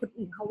วิดคน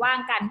อื่นเขาว่าง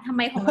กันทำไ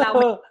มของเรา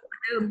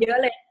เดิมเยอะ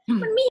เลย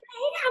มันมีอะไร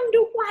ให้ทำ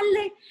ทุกวันเล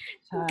ย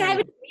กลายเ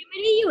ป็นไม่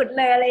ได้หยุด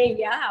เลยอะไรอย่าง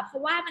เงี้ยค่ะเพรา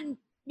ะว่ามัน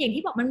อย่าง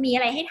ที่บอกมันมีอ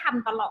ะไรให้ท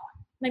ำตลอด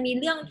มันมี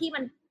เรื่องที่มั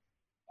น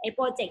โป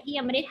รเจกต์ที่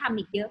ยังไม่ได้ทำ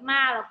อีกเยอะม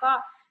ากแล้วก็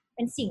เ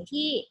ป็นสิ่ง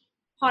ที่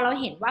พอเรา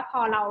เห็นว่าพ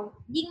อเรา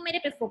ยิ่งไม่ได้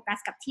ไปโฟกัส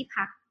กับที่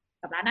พัก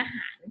กับร้านอาห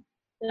าร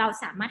เรา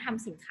สามารถท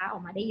ำสินค้าออ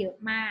กมาได้เยอะ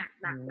มาก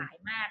หลากหลาย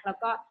มากแล้ว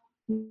ก็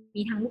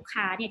มีทั้งลูก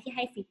ค้าเนี่ยที่ใ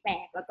ห้ฟีดแบ็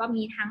กแล้วก็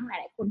มีทั้งหล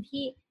ายๆคน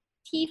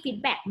ที่ฟีด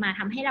แบ็กมา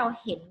ทำให้เรา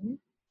เห็น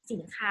สิ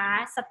นค้า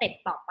สเต็ป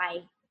ต่อไป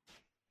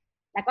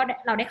แล้วก็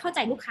เราได้เข้าใจ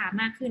ลูกค้า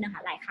มากขึ้นนะค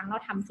ะหลายครั้งเรา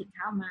ทำสินค้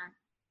าออกมา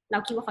เรา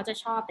คิดว่าเขาจะ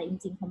ชอบแต่จ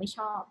ริงๆเขาไม่ช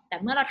อบแต่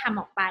เมื่อเราทำ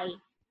ออกไป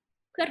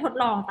เพื่อทด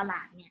ลองตล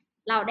าดเนี่ย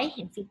เราได้เ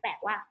ห็นฟีดแบ็ก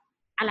ว่า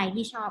อะไร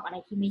ที่ชอบอะไร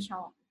ที่ไม่ช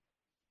อบ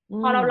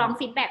พอเราลอง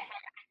ฟีดแบ็กไป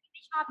อะไรที่ไ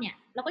ม่ชอบเนี่ย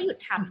เราก็หยุด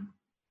ท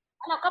ำแ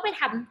ล้วเราก็ไป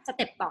ทำสเ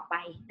ต็ปต่อไป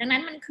ดังนั้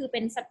นมันคือเป็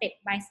นสเต็ป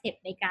by สเต็ป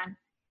ในการ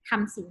ท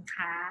ำสิน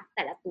ค้าแ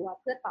ต่ละตัว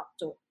เพื่อตอบ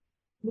โจทย์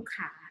ลูก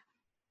ค้า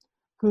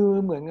คือ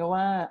เหมือนกับ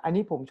ว่าอัน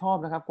นี้ผมชอบ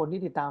นะครับคน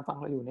ที่ติดตามฟัง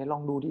เราอยู่เนี่ยลอ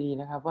งดูดี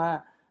ๆนะครับว่า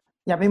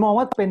อย่าไปมอง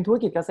ว่าเป็นธุร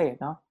กิจเกษตร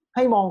เนาะใ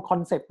ห้มองคอ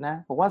นเซปต์นะ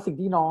ผมว่าสิ่ง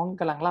ที่น้อง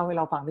กำลังเล่าให้เ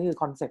ราฟังนี่คือ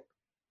คอนเซปต์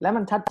และ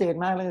มันชัดเจน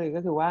มากเลย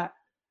ก็คือว่า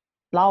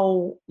เรา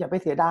อย่าไป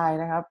เสียดาย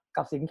นะครับ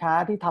กับสินค้า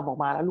ที่ทำออก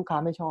มาแล้วลูกค้า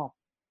ไม่ชอบ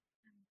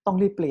ต้อง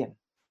รีบเปลี่ยน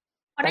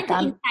เพราะนั่นคือ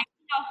อินไซต์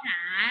ที่เรา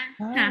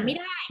หาไม่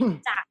ได้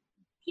จาก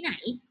ที่ไหน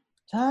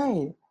ใช่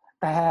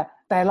แ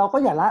ต่เราก็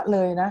อย่าละเล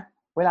ยนะ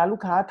เวลาลู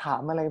กค้าถา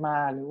มอะไรมา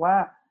หรือว่า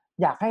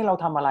อยากให้เรา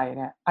ทำอะไรเ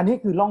นี่ยอันนี้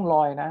คือร่องร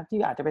อยนะที่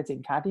อาจจะเป็นสิน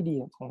ค้าที่ดี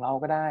ของเรา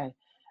ก็ได้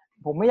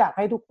ผมไม่อยากใ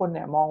ห้ทุกคนเ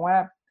นี่ยมองว่า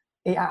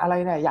อะไร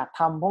เนี่ยอยาก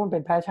ทำเพราะมันเป็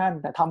นแพชชั่น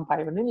แต่ทำไป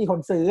มันไม่มีคน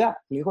ซื้อ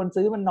หรือคน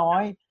ซื้อมันน้อ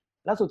ย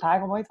แล้วสุดท้ายเ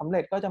ขาไม่สำเ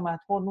ร็จก็จะมา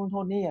โทษนู่นโท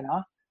ษนี่เนา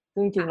ะซึ่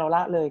งจริงๆเราล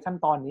ะเลยขั้น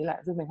ตอนนี้แหละ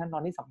ซึ่งเป็นขั้นตอ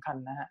นที่สำคัญ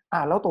นะฮะ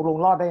แล้วตกลง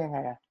รอดได้ยังไง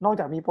นอก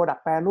จากมีโปรดัก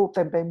ต์แปรรูปเ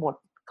ต็มไปหมด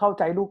เข้า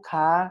ใจลูก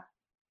ค้า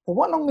ผม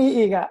ว่าต้องมี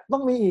อีกต้อ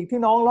งมีอีกที่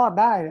น้องรอด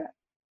ได้เนี่ย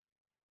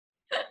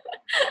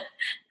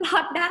รอ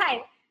ดได้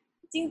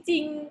จริ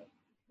ง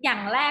ๆอย่า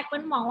งแรกเปิ้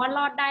ลมองว่าร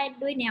อดได้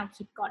ด้วยแนว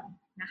คิดก่อน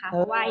นะคะเพ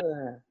ราะว่า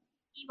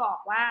ที่บอก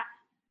ว่า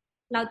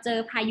เราเจอ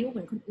พายุเห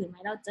มือนคนอื่นไหม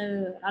เราเจอ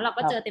แล้วเรา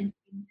ก็เจอเต็ม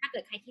ๆถ้าเกิ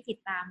ดใครที่ติด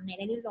ตามในไ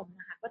ด้รื่นรม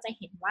นะคะก็จะ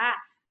เห็นว่า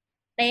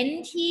เต็น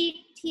ท์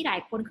ที่หลาย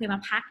คนเคยมา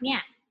พักเนี่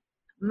ย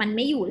มันไ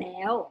ม่อยู่แล้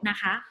วนะ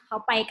คะเขา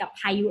ไปกับ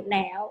พายุแ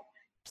ล้ว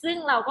ซึ่ง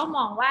เราก็ม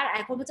องว่าหลา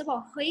ยคนก็จะบอ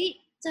กเฮ้ย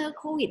เจอ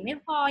โควิดไม่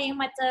พอยัง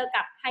มาเจอ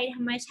กับภัยธ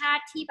รรมชา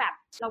ติที่แบบ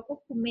เราควบ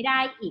คุมไม่ได้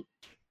อีก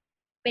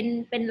เ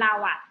ป็นเรา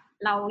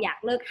เราอยาก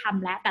เลิกท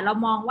ำแล้วแต่เรา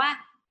มองว่า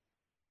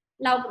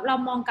เรา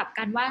มองกลับ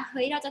กันว่าเ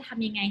ฮ้ยเราจะท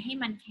ำยังไงให้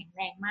มันแข็งแ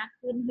รงมาก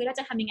ขึ้นเฮ้ยเรา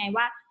จะทำยังไง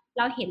ว่าเ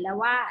ราเห็นแล้ว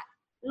ว่า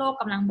โลก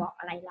กำลังบอก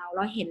อะไรเร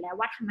าเห็นแล้ว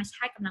ว่าธรรมช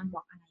าติกำลังบ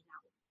อกอะไรเรา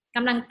ก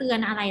ำลังเตือน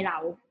อะไรเรา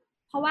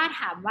เพราะว่า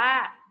ถามว่า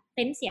เ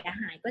ต็นท์เสีย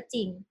หายก็จ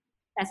ริง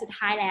แต่สุด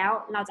ท้ายแล้ว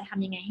เราจะท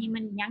ำยังไงให้มั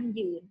นยั่ง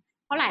ยืน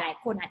เพราะหลาย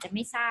ๆคนอาจจะไ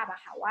ม่ทราบอ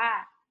ะค่ะว่า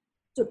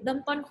จุดเริ่ม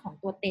ต้นของ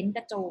ตัวเต็นท์ก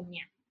ระโจมเ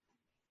นี่ย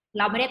เ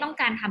ราไม่ได้ต้อง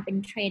การทำเป็น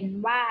เทรนด์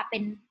ว่าเป็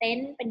นเต็น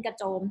ท์เป็นกระ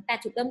โจมแต่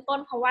จุดเริ่มต้น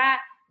เพราะว่า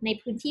ใน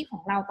พื้นที่ขอ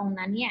งเราตรง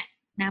นั้นเนี่ย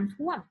น้ำ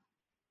ท่วม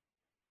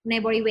ใน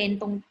บริเวณ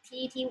ตรง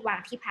ที่วาง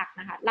ที่พัก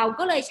นะคะเรา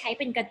ก็เลยใช้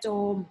เป็นกระโจ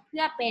มเ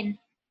พื่อเป็น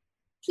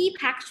ที่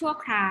พักชั่ว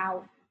คราว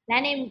และ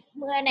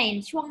เมื่อใน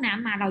ช่วงน้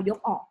ำมาเรายก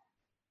ออก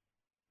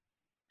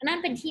นั่น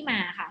เป็นที่มา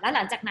ค่ะแล้วห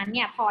ลังจากนั้นเ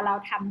นี่ยพอเรา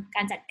ทำก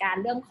ารจัดการ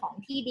เรื่องของ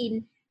ที่ดิน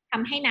ท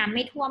ำให้น้ำไ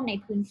ม่ท่วมใน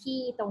พื้นที่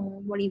ตรง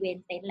บริเวณ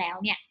เต็นท์แล้ว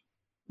เนี่ย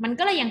มัน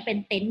ก็เลยยังเป็น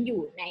เต็นท์อ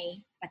ยู่ใน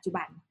ปัจจุ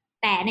บัน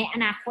แต่ในอ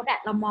นาคต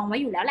เรามองไว้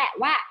อยู่แล้วแหละ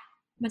ว่า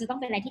มันจะต้อง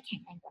เป็นอะไรที่แข็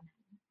งแรงกว่านั้น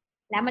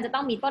แล้วมันจะต้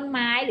องมีต้นไ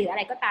ม้หรืออะไ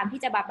รก็ตาม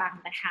ที่จะบัง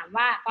แต่ถาม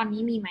ว่าตอน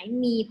นี้มีไหม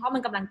มีเพราะมั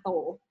นกำลังโต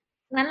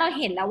งั้นเรา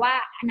เห็นแล้วว่า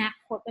อนา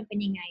คตมันเป็น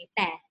ยังไงแ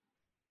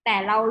ต่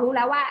เรารู้แ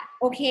ล้วว่า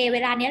โอเคเว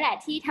ลานี้แหละ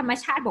ที่ธรรม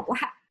ชาติบอกว่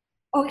า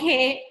โอเค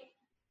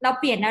เรา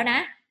เปลี่ยนแล้วนะ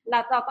เ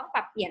ราต้องป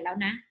รับเปลี่ยนแล้ว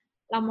นะ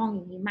เรามองอ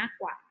ย่างนี้มาก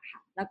กว่าค่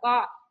ะแล้วก็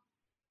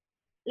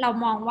เรา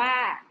มองว่า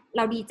เ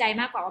ราดีใจ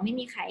มากกว่าว่าไม่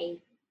มีใคร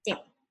เจ็บ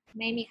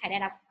ไม่มีใครได้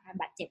รับ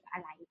บาดเจ็บอะ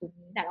ไรตรง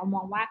นี้แต่เราม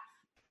องว่า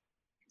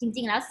จ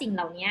ริงๆแล้วสิ่งเ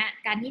หล่านี้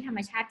การที่ธรรม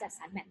ชาติจัดส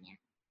รรแบบเนี้ย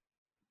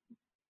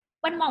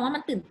มันมองว่ามั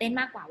นตื่นเต้น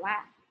มากกว่าว่า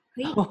เ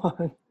ฮ้ย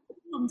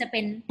มันจะเป็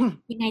น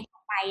ยังไงต่อ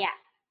ไปอ่ะ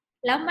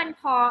แล้วมัน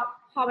พ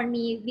อมัน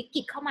มีวิก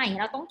ฤตเข้ามาอย่า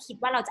งเราต้องคิด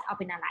ว่าเราจะเอา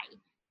เป็นอะไร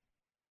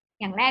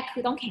อย่างแรกคื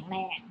อต้องแข็งแร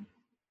ง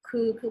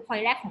คือพอย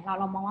แรกของเ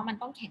รามองว่ามัน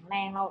ต้องแข็งแร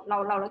งเ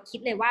ราคิด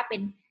เลยว่าเป็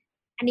น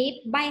อันนี้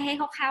ใบให้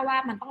คร่าวๆว่า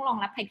มันต้องรอง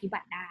รับภัยพิบั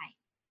ติได้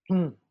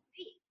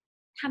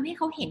ทำให้เ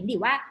ขาเห็นดิ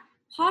ว่า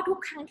เพราะทุก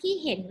ครั้งที่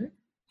เห็น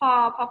พ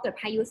อเกิด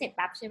พายุเสร็จ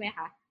ปั๊บใช่ไหมค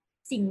ะ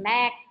สิ่งแร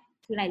ก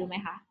คืออะไรรู้ไหม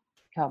คะ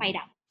ไฟ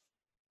ดับ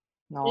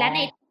และ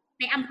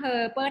ในอำเภอ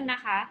เปิ้ลน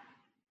ะคะ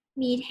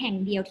มีแห่ง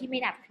เดียวที่ไม่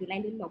ดับคือไร่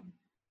ลื่นลม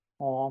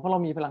เพราะเรา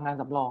มีพลังงาน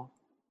สำรอง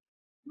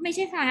ไม่ใ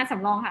ช่พลังงานส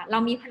ำรองค่ะเรา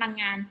มีพลัง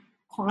งาน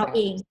ของเราเอ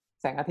ง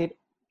แสงอาทิตย์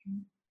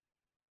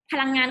พ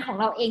ลังงานของ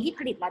เราเองที่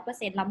ผลิต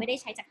 100% เราไม่ได้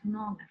ใช้จากข้างน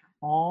อกนะคะ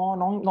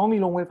น้องมี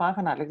โรงไฟฟ้าข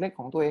นาดเล็กๆ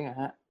ของตัวเอง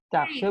ฮะจ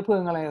ากเชื้อเพลิ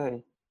งอะไรเอ่ย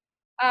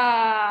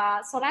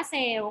โซลาร์เซ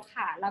ลล์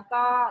ค่ะแล้ว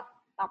ก็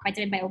ต่อไปจะ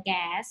เป็นไบโอแ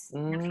ก๊ส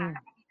นะคะแล้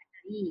วก็มีแบตเต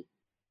อรี่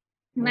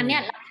นั้นเนี่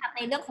ยเราทำใ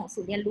นเรื่องของศู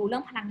นย์เรียนรู้เรื่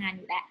องพลังงานอ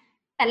ยู่แล้ว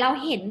แต่เรา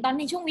เห็นตอน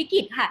ในช่วงวิก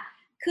ฤตค่ะ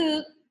คือ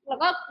แล้ว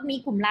ก็มี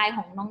กลุ่มไลน์ข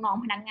องน้อง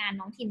ๆพนักงาน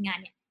น้องทีมงาน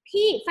เนี่ย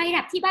พี่ไฟ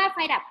ดับที่บ้านไฟ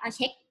ดับเ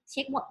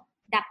ช็คหมด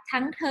ดับ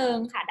ทั้งเทิง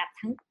ค่ะดับ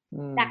ทั้ง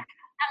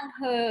อำเภ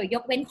อย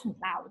กเว้นของ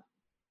เรา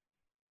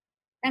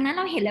ดังนั้นเ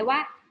ราเห็นเลยว่า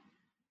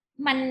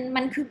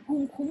มันคือภู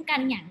มิคุ้มกัน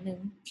อย่างหนึ่ง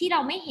ที่เรา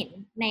ไม่เห็น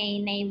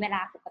ในเวล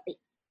าปกติ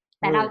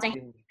แต่เราจะเห็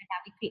นในเวลา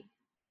วิกฤต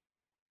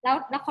แ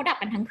ล้วเขาดับ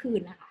กันทั้งคื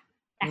นนะคะ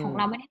แต่ของเ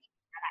ราไม่ได้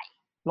อะไร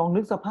ลอง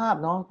นึกสภาพ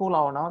เนาะพวกเร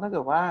าเนาะถ้าเ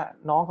กิดว่า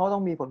น้องเขาต้อ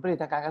งมีผลผลิต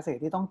ทางการเกษตร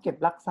ที่ต้องเก็บ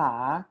รักษา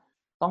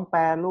ต้องแปร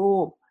รู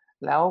ป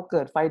แล้วเ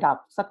กิดไฟดับ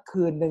สัก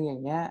คืนนึงอย่า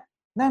งเงี้ย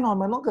แน่นอน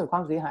มันต้องเกิดควา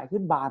มเสียหายขึ้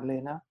นบานเลย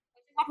นะโด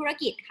ยเฉพาะธุร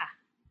กิจค่ะ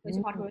โดยเฉ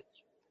พาะธุรกิ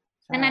จ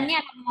ดังนั้นเนี่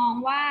ยเรามอง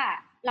ว่า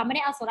เราไม่ไ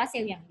ด้เอาโซลาร์เซล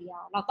ล์อย่างเดียว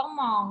เราต้อง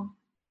มอง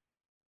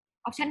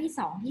ออปชันที่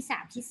2ที่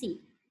3ที่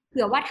4เ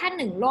ผื่อว่าถ้า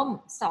1ล่ม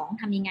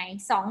2ทำยังไง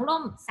2ล่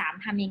ม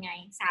3ทำยังไง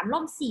3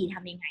ล่ม4ท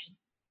ำยังไง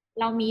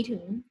เรามีถึ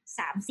ง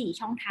 3-4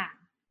 ช่องทาง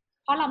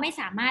เพราะเราไม่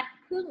สามารถ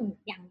พึ่ง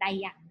อย่างใด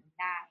อย่างหนึ่ง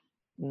ได้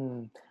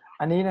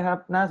อันนี้นะครับ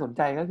น่าสนใ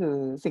จก็คือ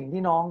สิ่ง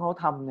ที่น้องเขา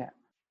ทำเนี่ย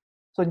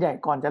ส่วนใหญ่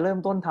ก่อนจะเริ่ม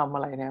ต้นทำอ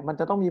ะไรเนี่ยมัน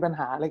จะต้องมีปัญห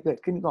าอะไรเกิด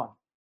ขึ้นก่อน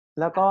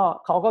แล้วก็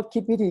เขาก็คิ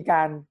ดวิธีก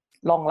าร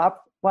รองรับ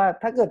ว่า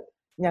ถ้าเกิด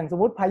อย่างสม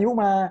มติพายุ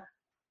มา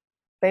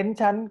เต็นท์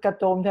ชั้นกระ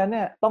โจมชั้นเ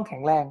นี่ยต้องแข็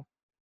งแรง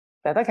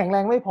แต่ถ้าแข็งแร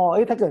งไม่พอ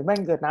ถ้าเกิดแม่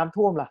งเกิดน้ำ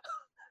ท่วมล่ะ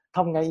ท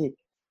ำไงอีก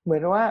เหมือ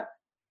นว่า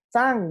ส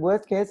ร้าง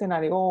worst case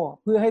scenario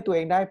เพื่อให้ตัวเอ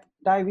ง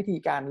ได้วิธี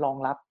การรอง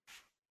รับ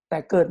แต่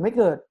เกิดไม่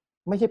เกิด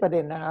ไม่ใช่ประเด็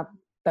นนะครับ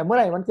แต่เมื่อไ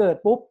หร่มันเกิด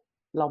ปุ๊บ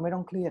เราไม่ต้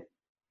องเครียด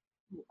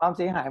ความเ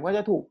สียหายก็จ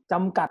ะถูกจ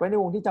ำกัดไว้ใน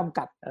วงที่จำ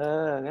กัด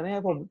งั้นเนี่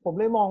ยผม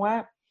เลยมองว่า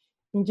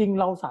จริงๆ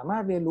เราสามาร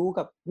ถเรียนรู้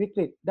กับวิก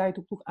ฤตได้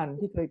ทุกๆอัน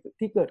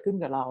ที่เกิดขึ้น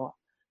กับเรา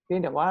เพียง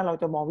แต่ว่าเรา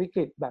จะมองวิก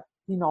ฤตแบบ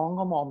ที่น้องเข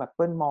ามองแบบเ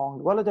ปิ้ลมองห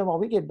รือว่าเราจะมอง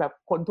วิกฤตแบบ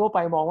คนทั่วไป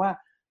มองว่า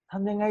ท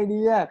ำยังไงดี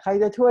ใคร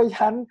จะช่วย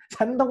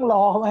ฉันต้องร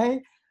อไหม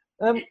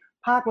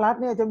ภาครัฐ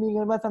เนี่ยจะมีเ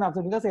งินมาสนับส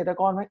นุนเกษตร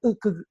กรไหม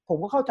คือผม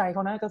ก็เข้าใจเข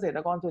านะเกษตร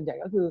กรส่วนใหญ่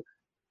ก็คือ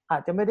อา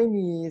จจะไม่ได้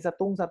มีส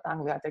ตุ้งสตัง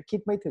หรืออาจจะคิด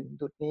ไม่ถึง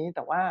จุดนี้แ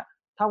ต่ว่า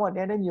ถ้าวัน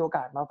นี้ได้มีโอก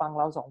าสมาฟัง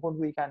เรา2คน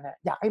คุยกันเนี่ย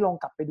อยากให้ลอง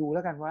กลับไปดูแ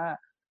ล้วกันว่า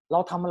เรา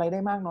ทำอะไรได้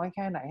มากน้อยแ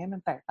ค่ไหนให้มั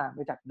นแตกต่างไป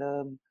จากเดิ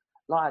ม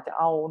เราอาจจะ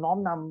เอาน้อม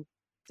น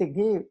ำสิ่ง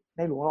ที่ใ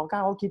นหลวงรัชกา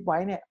ลที่ 9เขาคิดไว้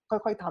เนี่ย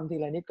ค่อยๆทำที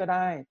ละนิดก็ไ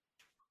ด้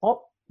เพราะ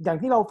อย่าง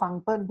ที่เราฟัง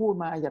เปิ้ลพูด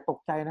มาอย่าตก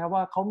ใจนะครับ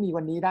ว่าเขามี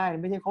วันนี้ได้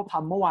ไม่ใช่เขาท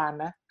ำเมื่อวาน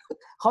นะ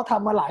เขาท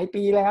ำมาหลาย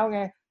ปีแล้วไ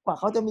งกว่า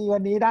เขาจะมีวั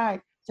นนี้ได้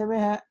ใช่ไหม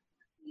ฮะ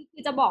คื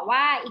อจะบอกว่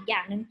าอีกอย่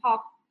างหนึ่งพอ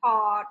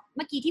เ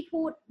มื่อกี้ที่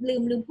พูดลื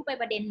มพูดไป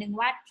ประเด็นหนึ่ง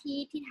ว่า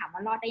ที่ถามว่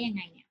ารอดได้ยังไ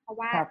งเนี่ยเพราะ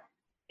ว่า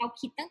เรา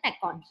คิดตั้งแต่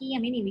ก่อนที่ยั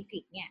งไม่มีวิกฤ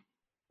ตเนี่ย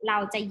เรา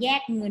จะแย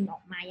กเงินอ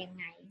อกมายัง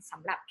ไงส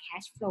ำหรับ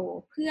cash flow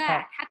เพื่อ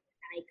ถ้าเกิด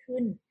อะไรขึ้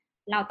น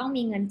เราต้อง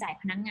มีเงินจ่าย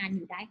พนักงานอ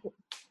ยู่ได้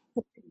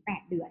6 ถึง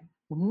 8 เดือน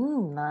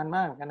นานม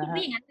ากกันนะฮะไ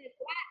ม่อย่างนั้นเลยเพ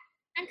ราะว่า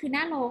นั่นคือหน้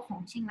าโลของ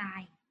เชียงรา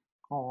ย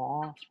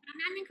คิดว่า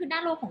นั่นคือหน้า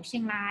โลของเชี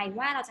ยงราย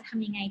ว่าเราจะท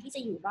ำยังไงที่จ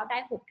ะอยู่รอดได้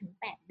6 ถึง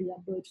 8 เดือน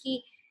โดยที่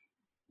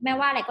แม้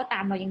ว่าอะไรก็ตา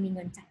มเรายังมีเ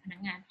งินจ่ายพนั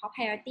กงานเพราะ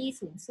priority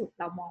สูงสุด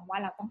เรามองว่า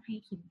เราต้องให้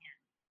ทีมงาน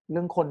เ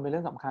รื่องคนเป็นเรื่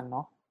องสำคัญเน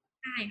าะ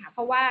ใช่ค่ะเพ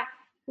ราะว่า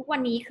ทุกวั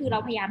นนี้คือเรา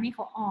พยายามให้เข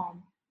าออม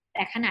แ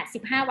ต่ขนาด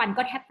15 วัน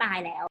ก็แทบตาย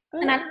แล้ว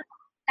ฉะนั้น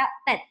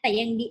แต่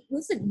ยัง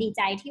รู้สึกดีใ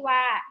จที่ว่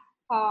า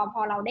พ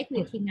อเราได้คุย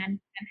กับทีมงาน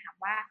กันถาม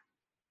ว่า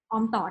ออ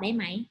มต่อได้ไ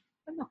หม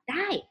ก็บอกไ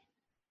ด้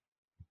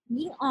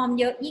ยิ่งออม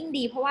เยอะยิ่ง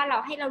ดีเพราะว่าเรา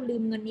ให้เราลื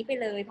มเงินนี้ไป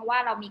เลยเพราะว่า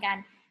เรามีการ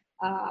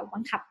บั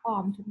งคับออ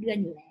มทุกเดือน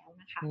อยู่แล้ว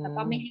นะคะแล้ว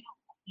ก็ไม่ให้ออม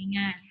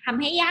ง่ายๆทำ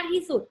ให้ยาก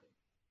ที่สุด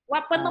ว่า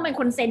เปิ้ลต้องเป็น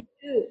คนเซ็น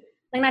ชื่อ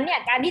ดังนั้นเนี่ย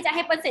การที่จะใ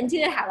ห้เปิ้ลเซ็น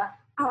ชื่อถามว่า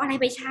เอาอะไร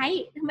ไปใช้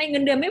ทำไมเงิ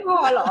นเดือนไม่พอ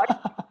หรอ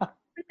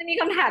มันจะมี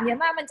คำถามเยอะ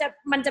มากมั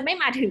นจะไม่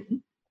มาถึง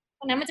ต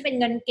รงนั้นมันจะเป็น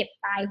เงินเก็บ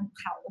ตายของ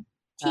เขา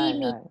ที่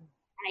มี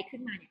อะไรขึ้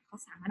นมาเนี่ยเขา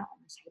สามารถเอาออ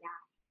กมาใช้ได้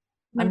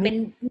มันเป็น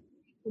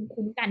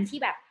คุ้มกันที่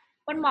แบบ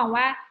เปิ้ลมอง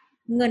ว่า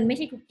เงินไม่ใ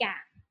ช่ทุกอย่า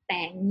งแต่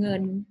เงิ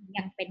น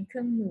ยังเป็นเค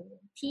รื่องมือ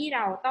ที่เร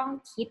าต้อง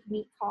คิด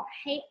วิเคราะห์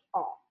ให้อ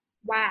อก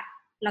ว่า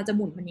เราจะห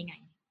มุนมันยังไง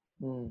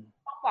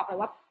ต้องบอกเลย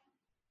ว่า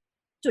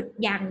จุด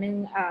อย่างหนึ่ง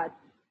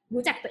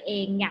รู้จักตัวเอ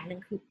งอย่างหนึ่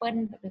งคือเปิ้ล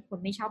เป็นคน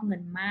ไม่ชอบเงิ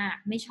นมาก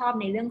ไม่ชอบ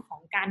ในเรื่องของ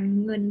การ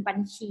เงินบัญ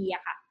ชีอ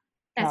ะค่ะ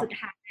แต่สุด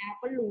ท้ายแล้ว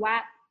ก็รู้ว่า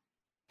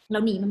เรา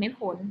หนีมันไม่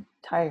พ้น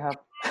ใช่ครับ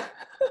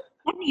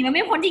เราหนีมันไ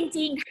ม่พ้นจ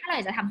ริงๆถ้าเราอ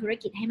ยากจะทำธุร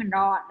กิจให้มันร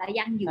อดและ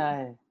ยั่งยืน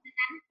ดัง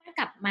นั้นต้อง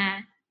กลับมา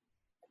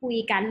คุย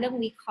กันเรื่อง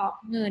วิเคราะห์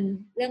เงิน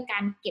เรื่องกา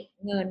รเก็บ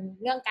เงิน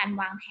เรื่องการ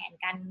วางแผน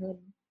การเงิน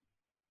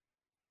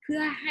เพื่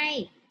อให้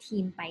ที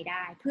มไปไ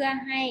ด้เพื่อ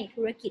ให้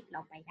ธุรกิจเร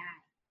าไปได้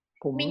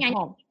ไม่งั้น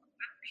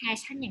แพช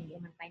ชั่นอย่างเดียว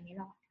มันไปไม่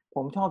รอดผ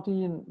มชอบที่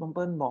น้องเ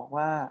ปิ้ลบอก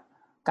ว่า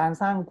การ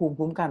สร้างภูมิ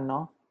คุ้มกันเน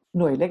าะ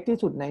หน่วยเล็กที่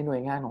สุดในหน่ว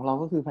ยงานของเรา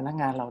ก็คือพนัก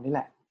งานเรานี่แห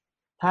ละ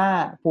ถ้า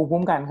ภูมิ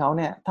คุ้มกันเขาเ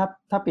นี่ย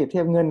ถ้าเปรียบเที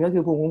ยบเงินก็คื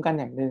อภูมิคุ้มกัน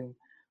อย่างหนึ่ง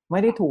ไม่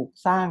ได้ถูก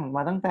สร้างม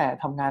าตั้งแต่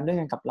ทำงานด้วย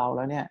กันกับเราแ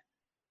ล้วเนี่ย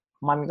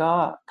มันก็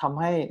ทำ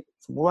ให้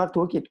สมมุติว่าธุ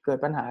รกิจเกิด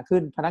ปัญหาขึ้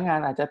นพนักงาน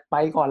อาจจะไป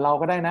ก่อนเรา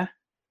ก็ได้นะ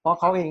เพราะ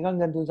เขาเองก็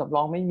เงินทุนสำร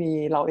องไม่มี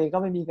เราเองก็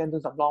ไม่มีเงินทุ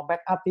นสำรองแบ็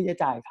กอัพที่จะ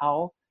จ่ายเขา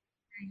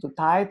สุด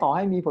ท้ายต่อใ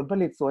ห้มีผลผ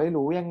ลิตสวยห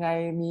รูยังไง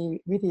มี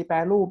วิธีแปร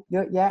รูปเย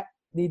อะแยะ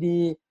ดี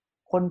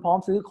ๆคนพร้อม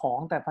ซื้อของ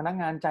แต่พนัก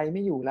งานใจไ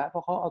ม่อยู่แล้วเพรา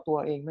ะเขาเอาตัว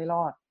เองไม่ร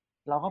อด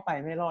เราก็ไป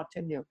ไม่รอดเ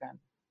ช่นเดียวกัน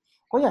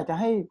ก็อยากจะ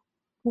ให้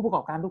ผู้ประกอ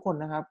บการทุกคน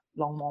นะครับ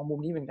ลองมองมุม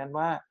นี้เหมือนกัน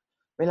ว่า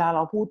เวลาเร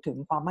าพูดถึง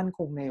ความมั่นค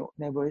ง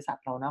ในบริษัท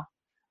เราเนาะ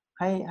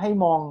ให้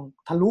มอง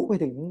ทะลุไป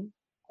ถึง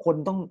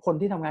คน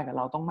ที่ทำงานกับเ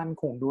ราต้องมั่น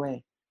คงด้วย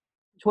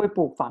ช่วยป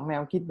ลูกฝังแน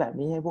วคิดแบบ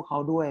นี้ให้พวกเขา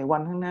ด้วยวั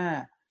นข้างหน้า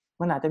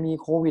มันอาจจะมี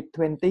โควิด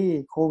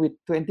20โควิด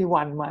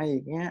21มาอี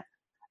กเงี้ย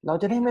เรา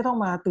จะได้ไม่ต้อง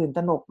มาตื่นต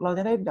ระหนกเราจ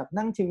ะได้แบบ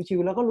นั่งชิล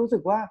ๆแล้วก็รู้สึ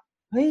กว่า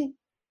เฮ้ย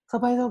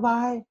สบา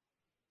ย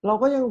ๆเรา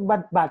ก็ยัง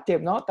บาดเจ็บ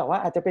เนาะแต่ว่า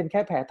อาจจะเป็นแ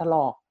ค่แผลถล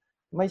อก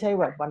ไม่ใช่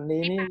แบบวัน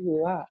นี้นี่คือ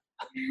ว่า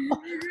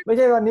ไม่ใ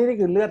ช่วันนี้นี่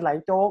คือเลือดไหล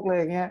โจ๊กเลย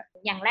เงี้ย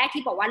อย่างแรก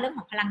ที่บอกว่าเรื่องข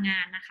องพลังงา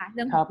นนะคะเ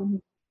รื่องของภูมิ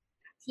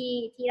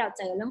ที่เราเ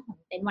จอเรื่องของ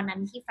เต็นท์วันนั้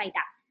นที่ไฟ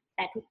ดับ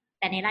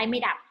แต่ในไร่ไม่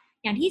ดับ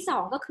อย่างที่สอ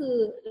งก็คือ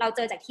เราเจ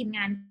อจากทีมง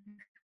าน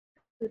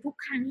คือทุก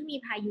ครั้งที่มี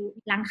พายุ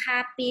หลังคา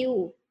ปลิว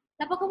แ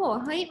ล้วก็บอกว่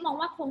าเฮ้ยมอง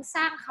ว่าโครงส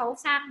ร้างเขา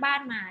สร้างบ้า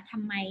นมาท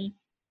ำไม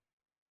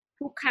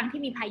ทุกครั้ง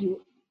ที่มีพายุ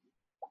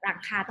หลัง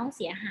คาต้องเ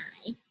สียหา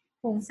ย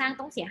โครงสร้าง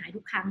ต้องเสียหาย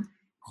ทุกครั้ง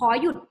ขอ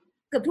หยุด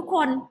เกือบทุกค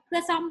นเพื่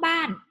อซ่อมบ้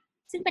าน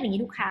ซึ่งเป็นอย่าง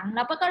นี้ทุกครั้งแ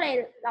ล้วก็เลย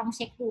ลองเ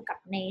ช็คดูกับ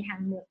ในทาง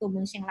ตัวเมื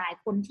องเชียงราย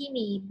คนที่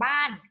มีบ้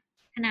าน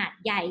ขนาด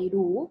ใหญ่ห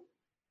รู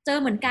เจอ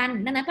เหมือนกัน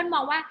ดังนั้นเปิ้ลม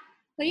องว่า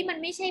เฮ้ยมัน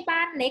ไม่ใช่บ้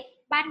านเล็ก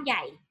บ้านให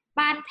ญ่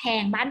บ้านแพ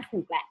งบ้านถู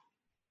กแหละ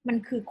มัน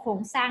คือโคร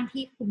งสร้าง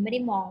ที่คุณไม่ได้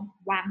มอง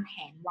วางแผ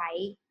นไว้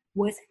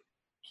worst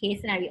case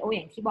scenario อ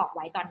ย่างที่บอกไ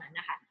ว้ตอนนั้น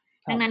นะคะ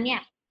ดังนั้นเนี่ย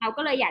เรา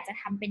ก็เลยอยากจะ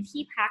ทำเป็น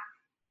ที่พัก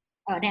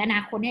ในอนา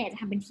คตเนี่ยอยากจะ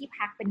ทำเป็นที่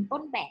พักเป็นต้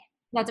นแบบ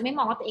เราจะไม่ม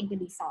องว่าตัวเองเป็น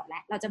รีสอร์ทแล้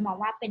วเราจะมอง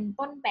ว่าเป็น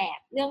ต้นแบบ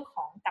เรื่องข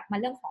องกลับมา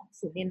เรื่องของ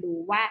ศูนย์เรียนรู้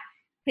ว่า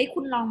เฮ้ยคุ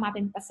ณลองมาเ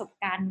ป็นประสบ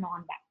การณ์นอน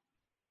แบบ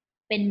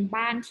เป็น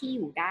บ้านที่อ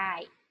ยู่ได้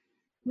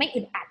ไม่อึ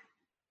ดอัด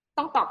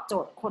ต้องตอบโจ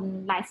ทย์คน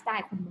ไลฟ์สไต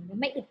ล์คนหนึ่ง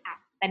ไม่อึดอัด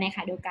แต่ในข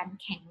ณะเดียวกัน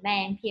แข็งแร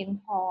งเพียง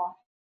พอ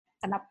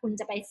สำหรับคุณ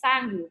จะไปสร้าง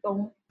อยู่ตรง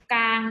ก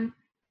ล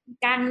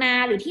างนา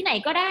หรือที่ไหน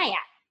ก็ได้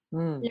อ่ะ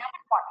แล้วมั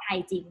นปลอดภัย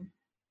จริง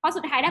เพราะ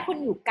สุดท้ายถ้าคุณ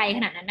อยู่ไกลข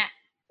นาดนั้นน่ะ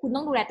คุณต้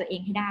องดูแลตัวเอ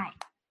งให้ได้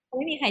ไ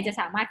ม่มีใครจะ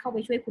สามารถเข้าไป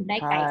ช่วยคุณได้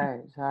ไกล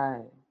ใช่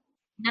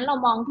นั้นเรา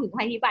มองถึง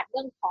ภัยพิบัติเ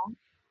รื่องของ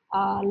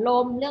ล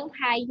มเรื่องพ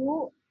ายุ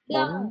เ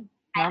รื่อง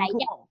หลายๆ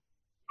อย่าง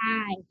ใช่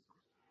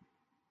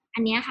อั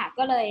นนี้ค่ะ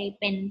ก็เลย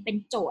เป็น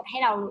โจทย์ให้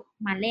เรา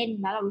มาเล่น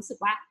แล้วเรารู้สึก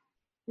ว่า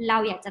เรา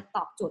อยากจะต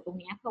อบโจทย์ตรง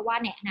นี้เพราะว่า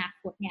ในอนา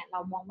คตเนี่ยเรา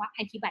มองว่า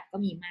ภัยพิบัติก็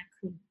มีมาก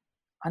ขึ้น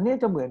อันนี้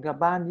จะเหมือนกับ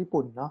บ้านญี่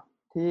ปุ่นเนาะ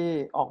ที่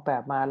ออกแบ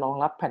บมารอง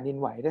รับแผ่นดิน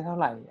ไหวได้เท่า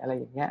ไหร่อะไร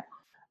อย่างเงี้ย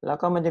แล้ว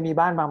ก็มันจะมี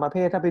บ้านบางประเภ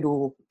ทถ้าไปดู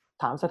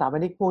ถามสถาป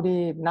นิกพวกที่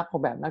นักออ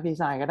กแบบนักดีไ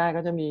ซน์ก็ได้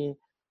ก็จะมี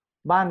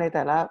บ้านในแ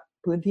ต่ละ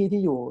พื้นที่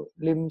ที่อยู่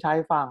ริมชาย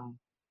ฝั่ง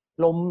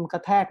ลมกร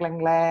ะแทก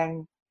แรง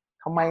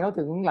ๆทำไมเขา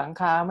ถึงหลัง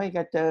คาไม่ก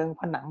ระเจิง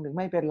ผนังถึงไ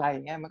ม่เป็นไรอ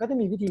ย่างเงี้ยมันก็จะ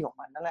มีวิธีของ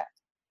มันนั่นแหละ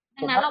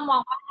ดังนั้นเรามอ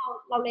งว่า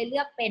เราเลยเลื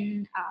อกเป็น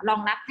รอ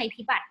งรับภัย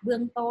พิบัติเบื้อ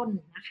งต้น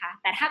นะคะ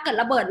แต่ถ้าเกิด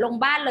ระเบิดลง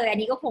บ้านเลยอัน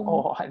นี้ก็คง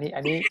อัน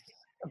นี้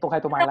ตัวใคร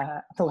ตัวมันแล้วฮ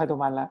ะตัวใครตัว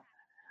มันแล้ว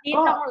นี่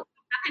ต้อง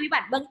รับภัยพิบั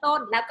ติเบื้องต้น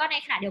แล้วก็ใน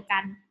ขณะเดียวกั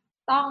น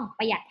ต้องป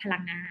ระหยัดพลั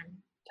งงาน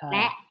แล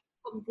ะ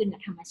กลมกลืนกั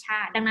บธรรมชา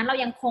ติดังนั้นเรา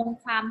ยังคง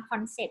ความคอ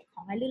นเซ็ปต์ข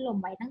องไร่ลื่นลม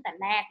ไว้ตั้งแต่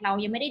แรกเรา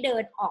ยังไม่ได้เดิ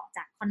นออกจ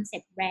ากคอนเซ็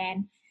ปต์แบรน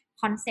ด์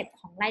คอนเซ็ปต์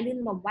ของไร่ลื่น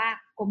ลมว่า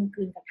กลมก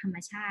ลืนกับธรรม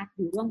ชาติอ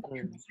ยู่ร่วมกับ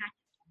ธรรมชาติ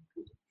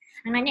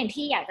ดังนั้นอย่าง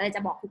ที่อยากจ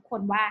ะบอกทุกค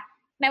นว่า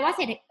แม้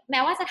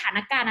ว่าสถาน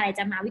การณ์อะไร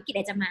จะมาวิกฤตอะ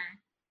ไรจะมา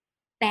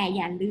แต่อ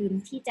ย่าลืม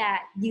ที่จะ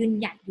ยืน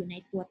หยัดอยู่ใน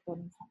ตัวตน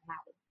ของเรา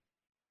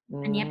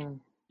อันนี้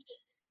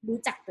รู้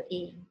จักตัวเอ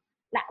ง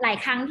หลาย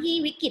ครั้งที่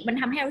วิกฤตมัน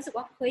ทำให้รู้สึก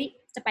ว่าเฮ้ย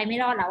จะไปไม่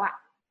รอดแล้วอะ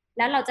แ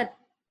ล้วเรา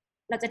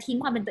จะทิ้ง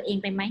ความเป็นตัวเอง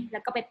ไปไหมแล้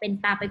วก็ไปเป็น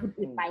ตามไปคน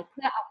อื่นไปเ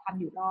พื่อเอาความ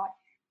อยู่รอด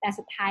แต่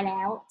สุดท้ายแล้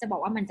วจะบอ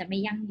กว่ามันจะไม่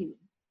ยั่งยืน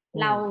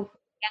เรา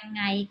ยังไ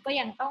งก็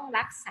ยังต้อง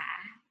รักษา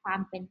ความ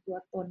เป็นตัว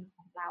ตนข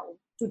องเรา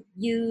จุด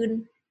ยืน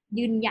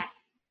หยัด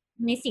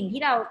ในสิ่ง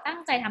ที่เราตั้ง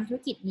ใจทำธุร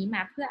กิจนี้ม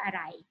าเพื่ออะไ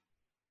ร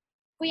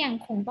ก็ยัง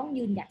คงต้อง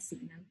ยืนหยัดสิ่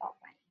งนั้นต่อ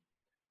ไป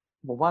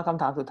ผมว่าค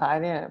ำถามสุดท้าย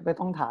เนี่ยไม่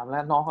ต้องถามแล้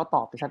วน้องเขาต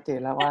อบไปชัดเจน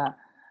แล้วว่า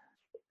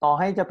ต่อ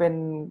ให้จะเป็น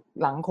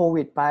หลังโค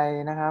วิดไป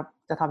นะครับ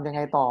จะทำยังไง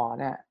ต่อ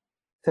เนี่ย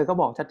เธอก็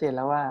บอกชัดเจนแ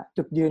ล้วว่า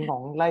จุดยืนขอ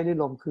งไล่ลื่น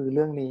ลมคือเ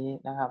รื่องนี้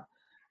นะครับ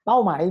เป้า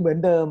หมายเหมือน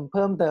เดิมเ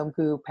พิ่มเติม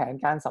คือแผน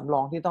การสำร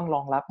องที่ต้องร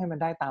องรับให้มัน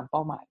ได้ตามเป้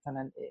าหมายเท่า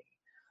นั้นเอง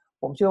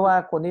ผมเชื่อว่า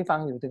คนที่ฟัง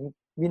อยู่ถึง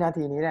วินา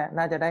ทีนี้เนี่ย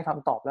น่าจะได้ค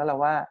ำตอบแล้วแหละ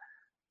ว่า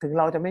ถึง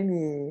เราจะไม่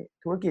มี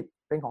ธุรกิจ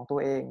เป็นของตัว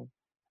เอง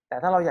แต่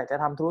ถ้าเราอยากจะ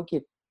ทำธุรกิ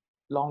จ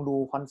ลองดู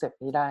คอนเซปต์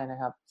นี้ได้นะ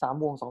ครับ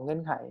3 วง 2 เงื่อ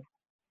นไข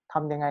ท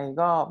ำยังไง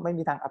ก็ไม่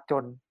มีทางอับจ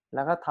นแ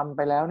ล้วก็ทำไ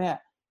ปแล้วเนี่ย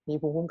มี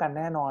ภูมิคุ้มกัน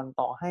แน่นอน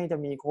ต่อให้จะ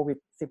มีโควิด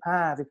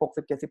15 16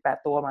 17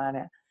 18ตัวมาเ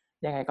นี่ย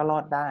ยังไงก็รอ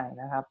ดได้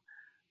นะครับ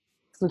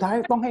สุดท้าย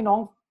ต้องให้น้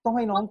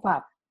องฝ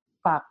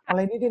ากอะไร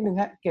นิดนึง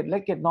ฮะเกร็ดเล็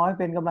กเกร็ดน้อย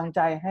เป็นกำลังใ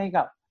จให้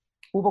กับ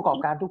ผู้ประกอบ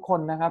การทุกคน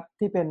นะครับ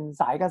ที่เป็น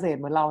สายเกษตร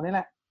เหมือนเรานี่แห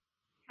ละ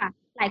ค่ะ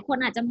หลายคน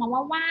อาจจะมองว่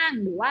าว่าง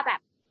หรือว่าแบ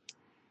บ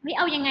เฮ้ยเ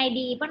อายังไง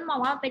ดีเปิ้ลมอง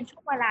ว่าเป็นช่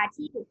วงเวลา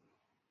ที่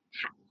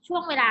ช่ว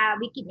งเวลา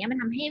วิกฤตเนี้ยมัน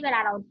ทำให้เวลา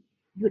เรา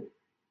ห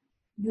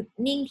ยุด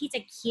นิ่งที่จะ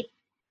คิด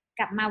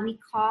กลับมาวิ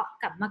เคราะห์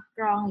กลับมาก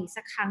รองอีก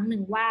สักครั้งหนึ่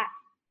งว่า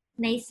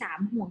ใน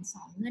3 ห่วง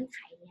 2 เงื่อนไข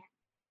เนี้ย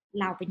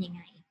เราเป็นยังไ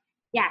ง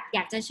อย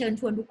ากจะเชิญ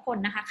ชวนทุกคน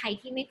นะคะใคร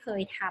ที่ไม่เค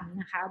ยทำ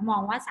นะคะมอ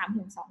งว่า3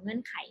 ห่วง 2 เงื่อ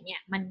นไขเนี่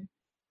ย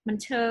มัน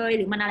เชยห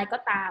รือมันอะไรก็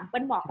ตามเ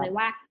ปิ้ลบอกเลย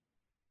ว่า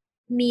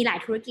มีหลาย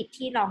ธุรกิจ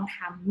ที่ลองท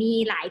ำมี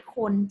หลายค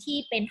นที่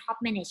เป็นท็อป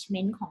แมเนจเม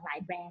นต์ของหลาย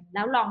แบรนด์แ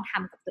ล้วลองท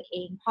ำกับตัวเอ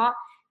งเพราะ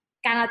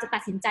การเราจะตั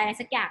ดสินใจอะไร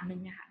สักอย่างหนึ่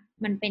งนะคะ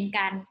มันเป็นก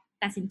าร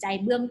ตัดสินใจ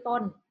เบื้องต้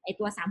นไอ้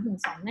ตัว3 ห่วง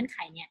 2 เงื่อนไข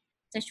เนี่ย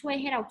จะช่วย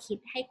ให้เราคิด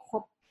ให้คร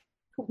บ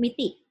ทุกมิ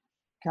ติ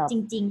จ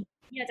ริง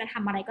ๆที่เราจะท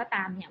ำอะไรก็ต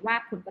ามเนี่ยว่า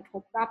ผลกระท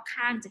บรอบ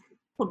ข้างจะ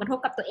ผลกระทบ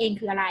กับตัวเอง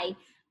คืออะไร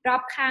รอ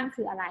บข้าง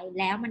คืออะไร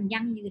แล้วมัน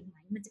ยั่งยืนไหม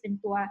มันจะเป็น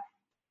ตัว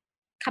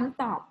ค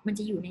ำตอบมัน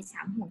จะอยู่ใน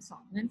3 ห่วง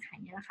 2 เงื่อนไข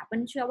นี่แหละค่ะเปิ้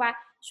ลเชื่อว่า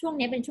ช่วง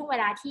นี้เป็นช่วงเว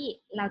ลาที่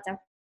เราจะ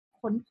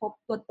ค้นพบ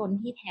ตัวตน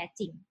ที่แท้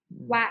จริง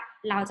ว่า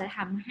เราจะท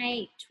ำให้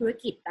ธุร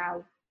กิจเรา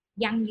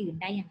ยั่งยืน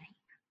ได้ยังไง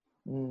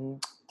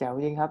แจ๋ว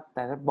จริงครับแ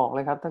ต่บอกเล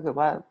ยครับถ้าเกิด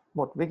ว่าห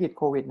มดวิกฤต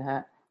โควิดนะฮ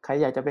ะใคร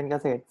อยากจะเป็นเก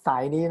ษตรสา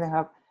ยนี้นะค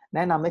รับแน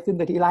ะนำให้ขึ้นไ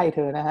ปที่ไร่เธ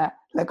อนะฮะ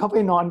แล้วก็ไป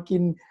นอนกิ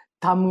น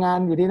ทำงาน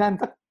อยู่ที่นั่น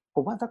สักผ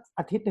มว่าสัก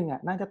อาทิตย์นึงอ่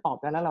ะน่าจะตอบ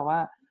ได้แล้วแหละว่า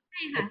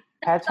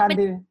แพชชั่น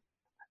ที่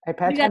แ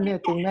พชชั่นเนี่ย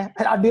จริงไหม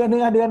เดือนนึ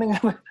ง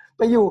ไ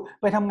ปอยู่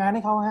ไปทำงานใ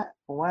ห้เขาฮะ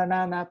ผมว่า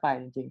น่าไป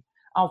จริง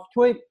ๆเอา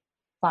ช่วย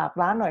ฝาก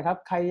ร้านหน่อยครับ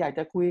ใครอยากจ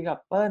ะคุยกับ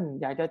เปิ้ล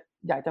อยา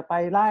กจะไป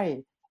ไล่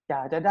อย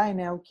ากจะได้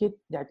แนวคิด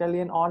อยากจะเ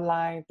รียนออนไล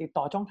น์ติด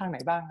ต่อช่องทางไหน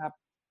บ้างครับ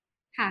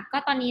ค่ะก็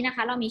ตอนนี้นะค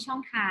ะเรามีช่อ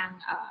งทาง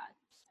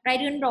ไร่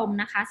รื่นรม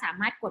นะคะสา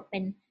มารถกดเป็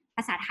นภ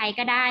าษาไทย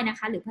ก็ได้นะค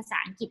ะหรือภาษา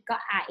อังกฤษก็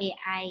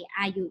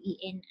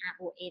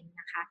RAIRUENROM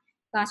นะคะ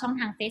ก็ช่อง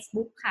ทาง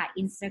Facebook ค่ะ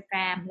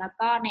Instagram แล้ว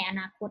ก็ในอ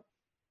นาคต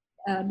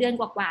เดือน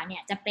กว่าๆเนี่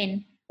ยจะเป็น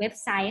เว็บ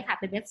ไซต์ค่ะ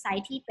เป็นเว็บไซ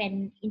ต์ที่เป็น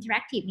อินเทอร์แอ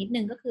คทีฟนิดนึ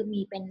งก็คือ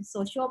มีเป็นโซ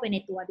เชียลไปใน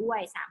ตัวด้วย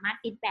สามารถ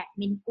ฟีดแบ็ก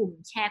มีกลุ่ม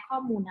แชร์ข้อ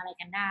มูลอะไร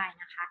กันได้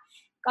นะคะ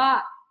ก็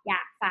อย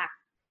ากฝาก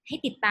ให้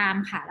ติดตาม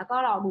ค่ะแล้วก็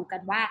รอดูกั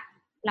นว่า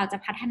เราจะ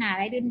พัฒนา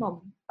ได้รื่นรม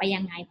ไป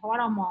ยังไงเพราะว่า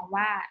เรามอง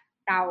ว่า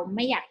เราไ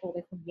ม่อยากโตไป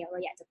คนเดียวเรา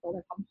อยากจะโตไป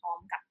พร้อม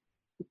ๆกับ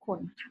ทุกคน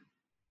ค่ะ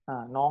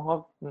น้องเขา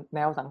แน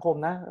วสังคม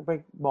นะไป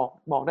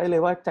บอกได้เล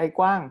ยว่าใจ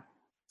กว้าง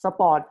ส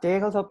ปอร์ตเจ๊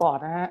เขาสปอร์ต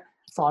นะฮะ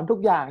สอนทุก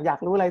อย่างอยาก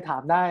รู้อะไรถา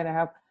มได้นะค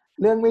รับ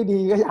เรื่องไม่ดี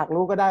ก็อยาก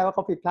รู้ก็ได้ว่าเข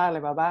าผิดพลาดอะไร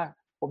มาบ้าง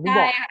ผมที่บ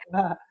อก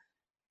ว่า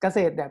เกษ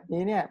ตรแบบ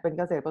นี้เนี่ยเป็นเ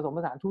กษตรผสมผ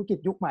สานธุรกิจ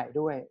ยุคใหม่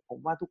ด้วยผม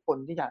ว่าทุกคน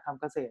ที่อยากท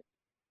ำเกษตร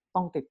ต้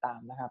องติดตาม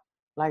นะครับ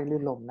ไล่ลื่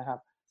นลมนะครับ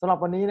สำหรับ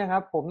วันนี้นะครั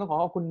บผมต้องขอ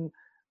บคุณ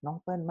น้อง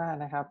เปิ้ลมาก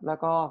นะครับแล้ว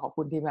ก็ขอบ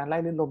คุณทีมงานไล่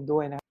ลื่นลมด้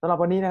วยนะสำหรับ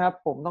วันนี้นะครับ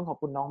ผมต้องขอบ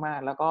คุณน้องมาก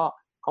แล้วก็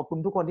ขอบคุณ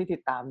ทุกคนที่ติ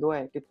ดตามด้วย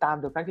ติดตาม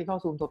The Practical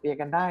Zoomtopia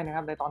กันได้นะค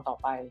รับในตอนต่อ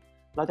ไป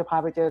เราจะพา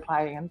ไปเจอใคร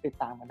งั้นติด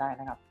ตามกันได้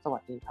นะครับสวั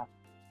สดีครับ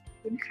ขอบ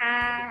คุณค่ะ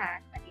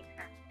สวัสดี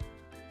ค่ะ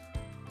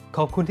ข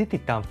อบคุณที่ติ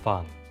ดตามฟั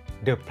ง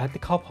The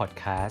Practical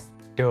Podcast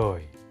โดย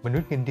มนุ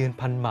ษย์เงินเดือน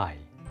พันใหม่